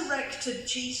resurrected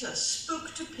Jesus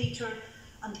spoke to Peter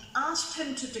and asked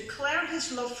him to declare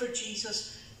his love for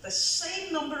Jesus the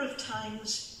same number of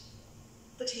times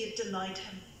that he had denied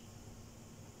him,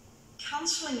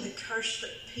 cancelling the curse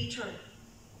that Peter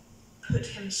put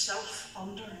himself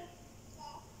under.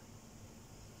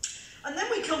 And then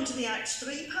we come to the Acts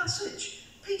 3 passage.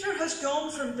 Peter has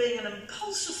gone from being an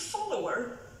impulsive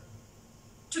follower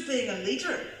to being a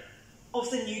leader of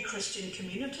the new Christian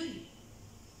community.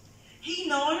 He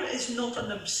now is not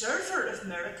an observer of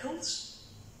miracles,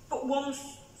 but one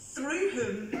through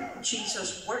whom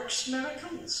Jesus works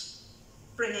miracles,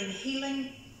 bringing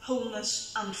healing,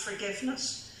 wholeness and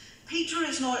forgiveness. Peter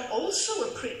is now also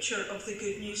a preacher of the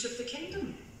good news of the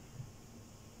kingdom.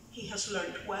 He has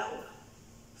learned well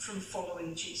from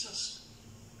following Jesus.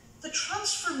 The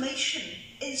transformation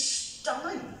is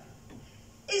stunning.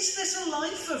 Is this a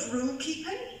life of rule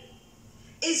keeping?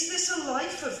 Is this a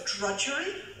life of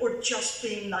drudgery or just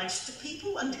being nice to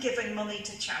people and giving money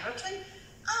to charity?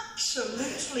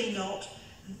 Absolutely not.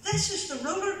 This is the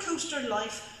roller coaster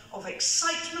life of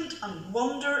excitement and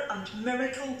wonder and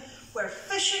miracle, where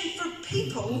fishing for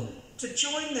people to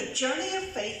join the journey of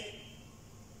faith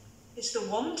is the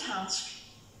one task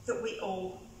that we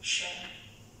all share.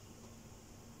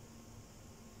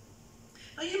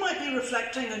 Now you might be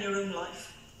reflecting on your own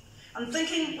life and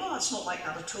thinking, oh, it's not like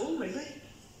that at all, really.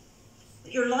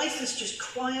 That your life is just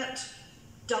quiet,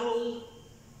 dull,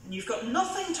 and you've got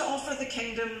nothing to offer the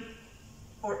kingdom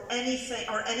or anything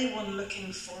or anyone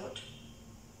looking for it.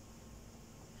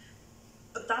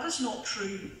 But that is not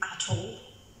true at all.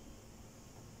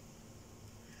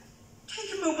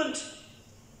 Take a moment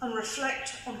and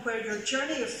reflect on where your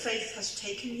journey of faith has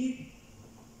taken you.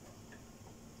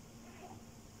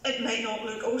 It may not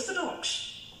look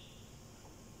orthodox,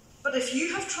 but if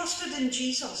you have trusted in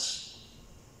Jesus,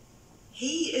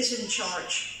 he is in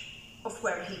charge of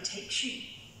where he takes you.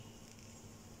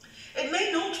 It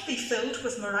may not be filled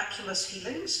with miraculous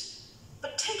healings,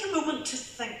 but take a moment to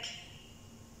think.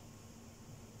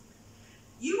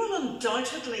 You will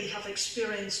undoubtedly have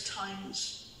experienced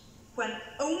times when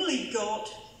only God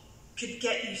could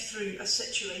get you through a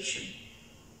situation,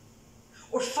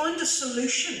 or find a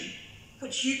solution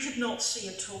which you could not see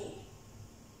at all.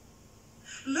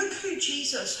 Look who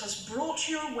Jesus has brought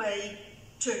your way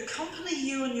to accompany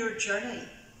you on your journey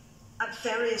at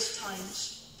various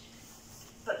times.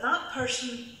 But that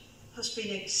person has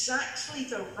been exactly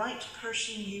the right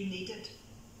person you needed.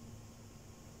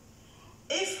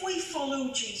 If we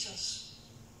follow Jesus,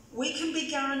 we can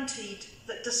be guaranteed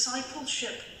that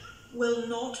discipleship will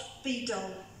not be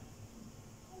dull.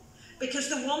 Because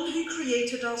the one who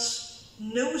created us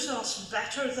knows us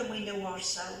better than we know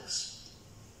ourselves.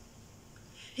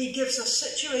 He gives us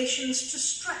situations to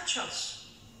stretch us,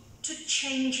 to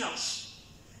change us,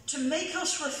 to make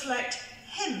us reflect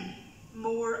him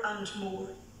more and more.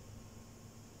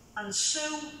 And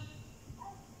so,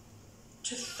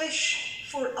 to fish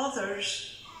for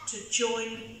others to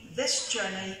join this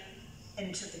journey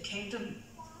into the kingdom.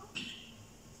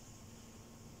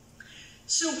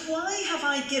 So why have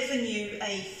I given you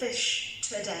a fish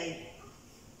today?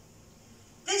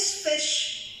 This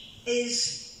fish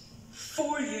is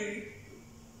for you.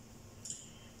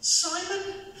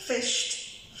 Simon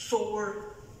fished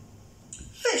for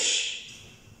fish,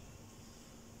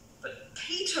 but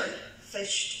Peter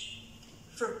fished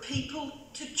for people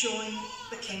to join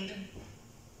the kingdom.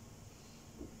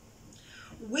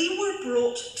 We were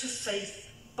brought to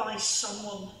faith by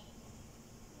someone.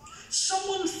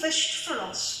 Someone fished for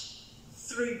us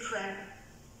through prayer.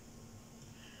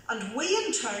 And we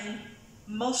in turn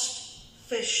must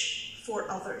fish for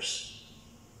others.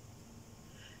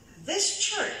 This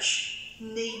church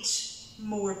needs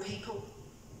more people.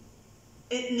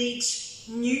 It needs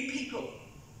new people.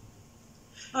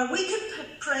 Now we could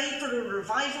pray for a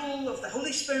revival of the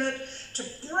Holy Spirit to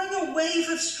bring a wave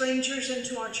of strangers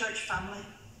into our church family.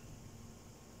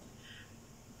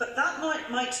 But that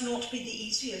might not be the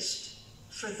easiest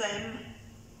for them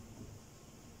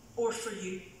or for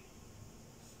you.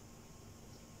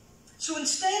 So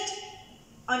instead,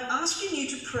 I'm asking you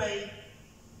to pray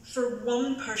for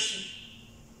one person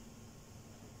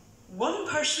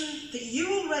that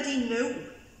you already know,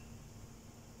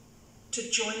 to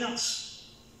join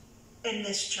us in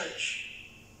this church.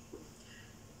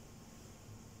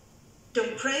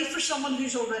 Don't pray for someone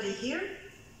who's already here.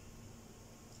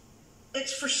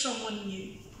 It's for someone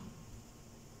new.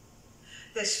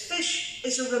 This fish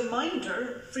is a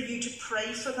reminder for you to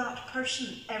pray for that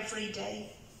person every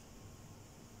day.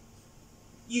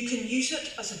 You can use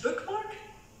it as a bookmark.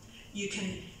 You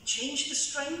can change the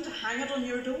string to hang it on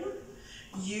your door.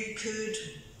 You could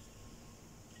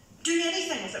do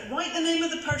anything with it. Write the name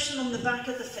of the person on the back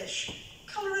of the fish.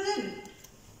 Colour it in.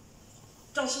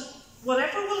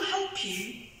 Whatever will help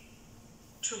you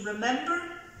to remember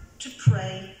to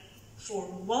pray for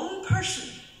one person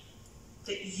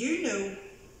that you know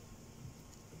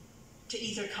to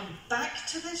either come back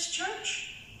to this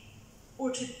church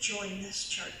or to join this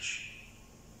church.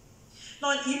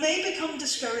 Now, you may become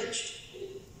discouraged.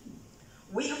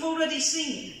 We have already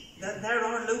seen that there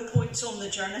are low points on the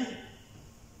journey.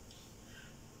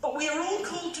 But we are all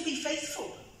called to be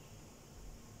faithful.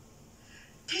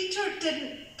 Peter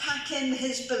didn't pack in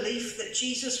his belief that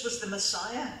Jesus was the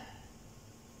Messiah,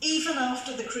 even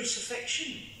after the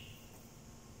crucifixion.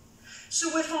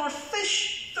 So if our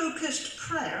fish-focused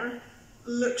prayer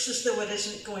looks as though it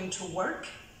isn't going to work,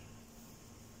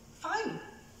 fine.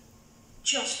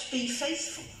 Just be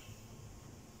faithful.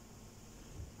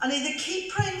 And either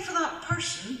keep praying for that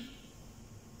person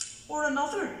or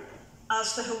another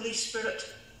as the Holy Spirit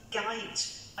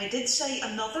guides. I did say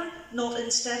another, not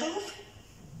instead of.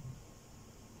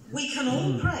 We can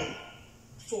all pray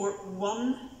for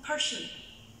one person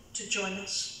to join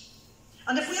us.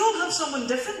 And if we all have someone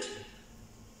different,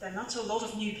 then that's a lot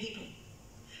of new people.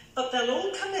 But they'll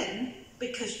all come in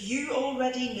because you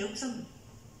already know them.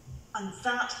 And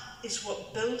that is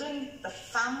what building the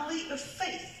family of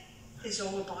faith is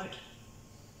all about.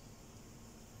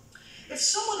 If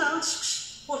someone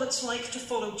asks what it's like to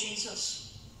follow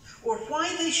Jesus, or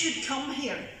why they should come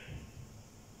here,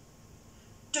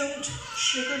 don't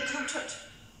sugarcoat it.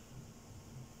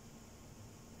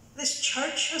 This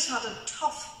church has had a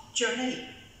tough journey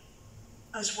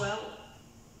as well.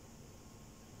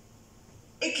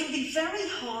 It can be very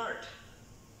hard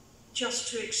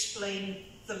just to explain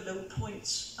the low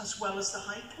points as well as the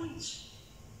high points.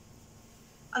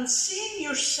 And seeing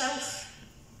yourself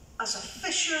as a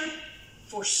fisher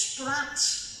for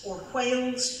sprats or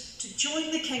whales to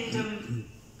join the kingdom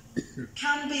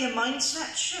can be a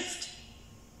mindset shift.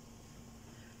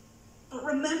 But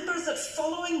remember that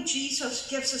following Jesus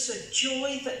gives us a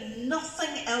joy that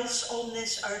nothing else on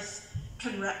this earth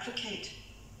can replicate.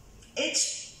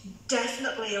 It's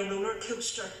definitely a roller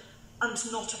coaster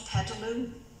and not a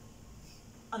pedaloo.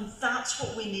 And that's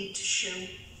what we need to show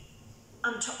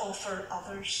and to offer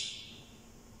others.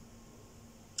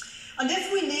 And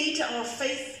if we need our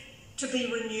faith to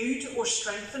be renewed or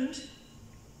strengthened,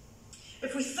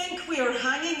 if we think we are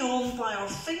hanging on by our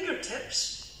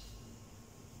fingertips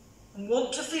and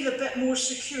want to feel a bit more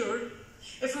secure,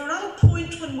 if we're at a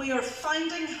point when we are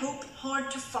finding hope hard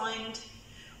to find,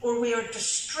 or we are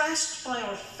distressed by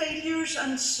our failures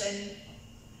and sin,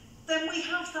 then we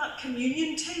have that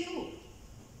communion table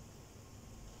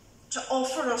to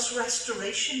offer us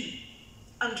restoration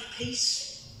and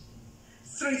peace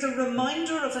through the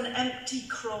reminder of an empty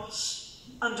cross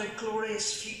and a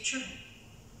glorious future.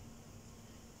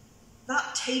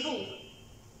 That table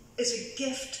is a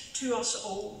gift to us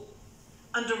all,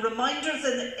 and a reminder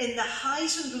that in the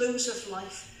highs and lows of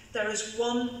life there is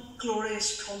one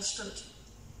glorious constant: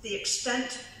 the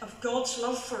extent of God's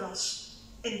love for us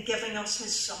in giving us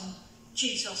his Son,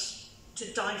 Jesus,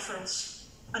 to die for us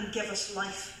and give us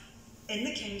life in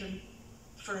the kingdom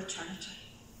for eternity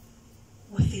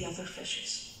with the other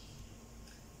fishes.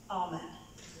 Amen.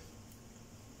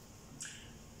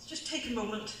 Let's just take a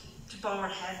moment to bow our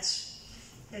heads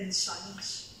in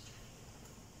silence.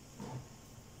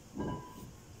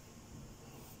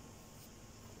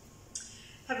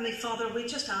 Heavenly Father, we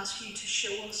just ask you to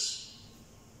show us,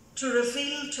 to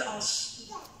reveal to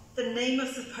us the name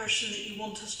of the person that you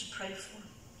want us to pray for.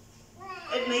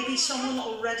 It may be someone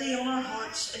already on our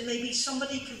hearts. It may be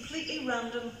somebody completely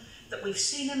random that we've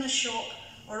seen in a shop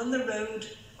or on the road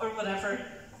or whatever.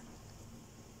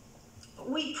 But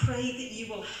we pray that you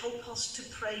will help us to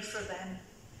pray for them.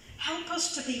 Help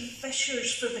us to be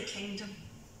fishers for the kingdom.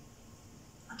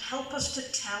 And help us to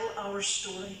tell our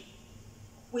story.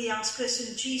 We ask this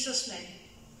in Jesus' name.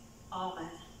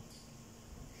 Amen.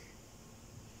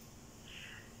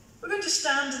 We're going to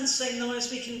stand and sing now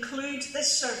as we conclude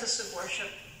this service of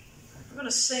worship. We're going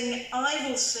to sing, I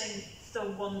Will Sing the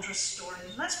Wondrous Story.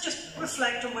 Let's just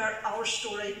reflect on where our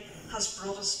story has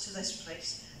brought us to this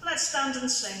place. Let's stand and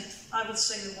sing, I Will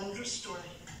Sing the Wondrous Story.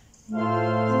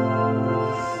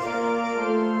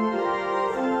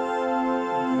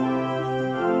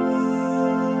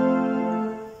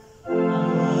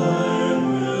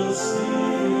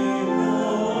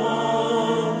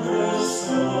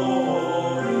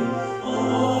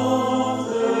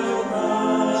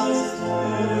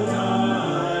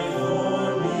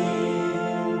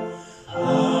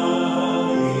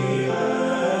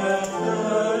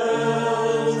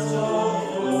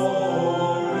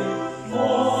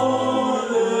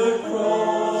 For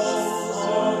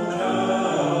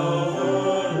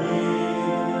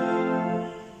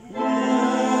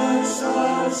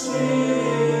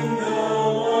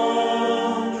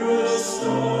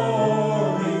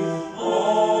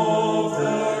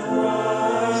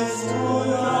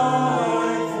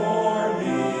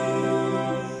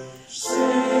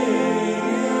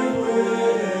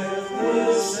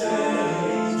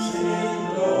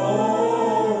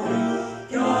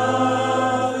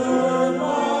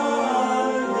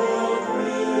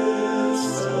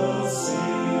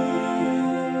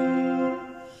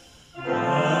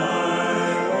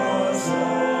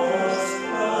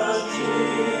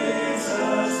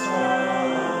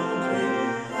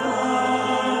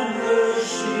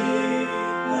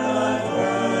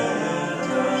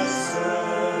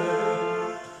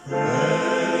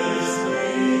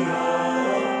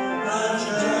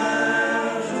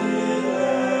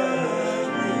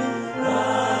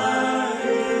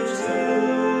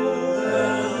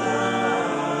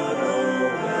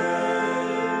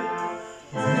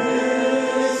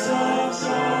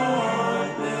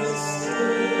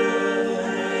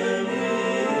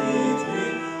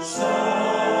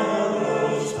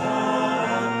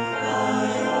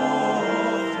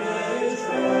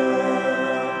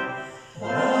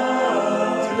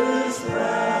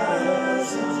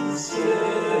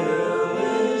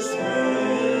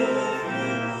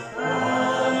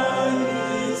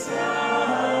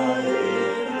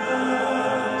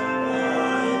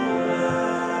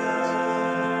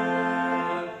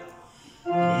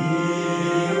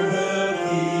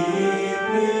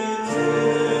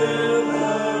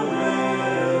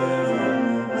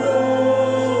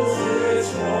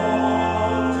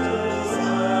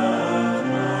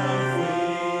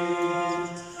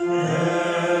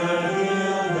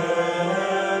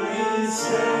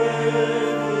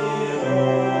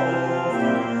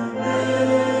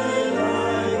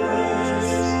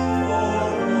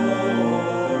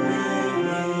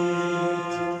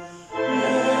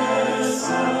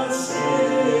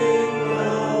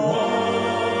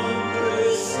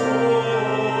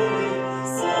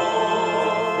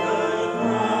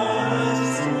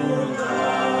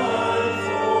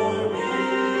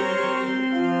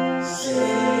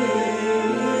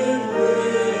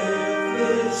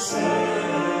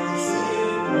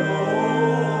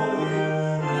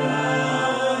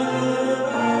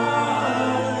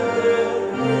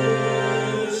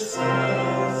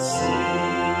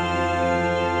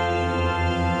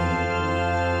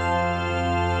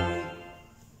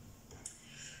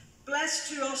Bless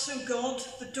to us, O God,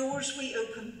 the doors we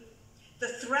open, the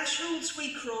thresholds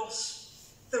we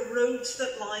cross, the roads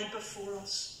that lie before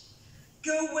us.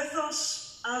 Go with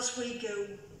us as we go,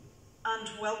 and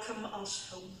welcome us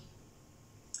home.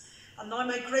 And now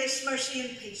may grace, mercy,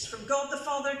 and peace from God the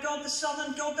Father, God the Son,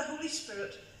 and God the Holy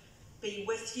Spirit be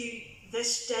with you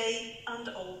this day and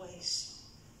always.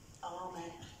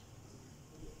 Amen.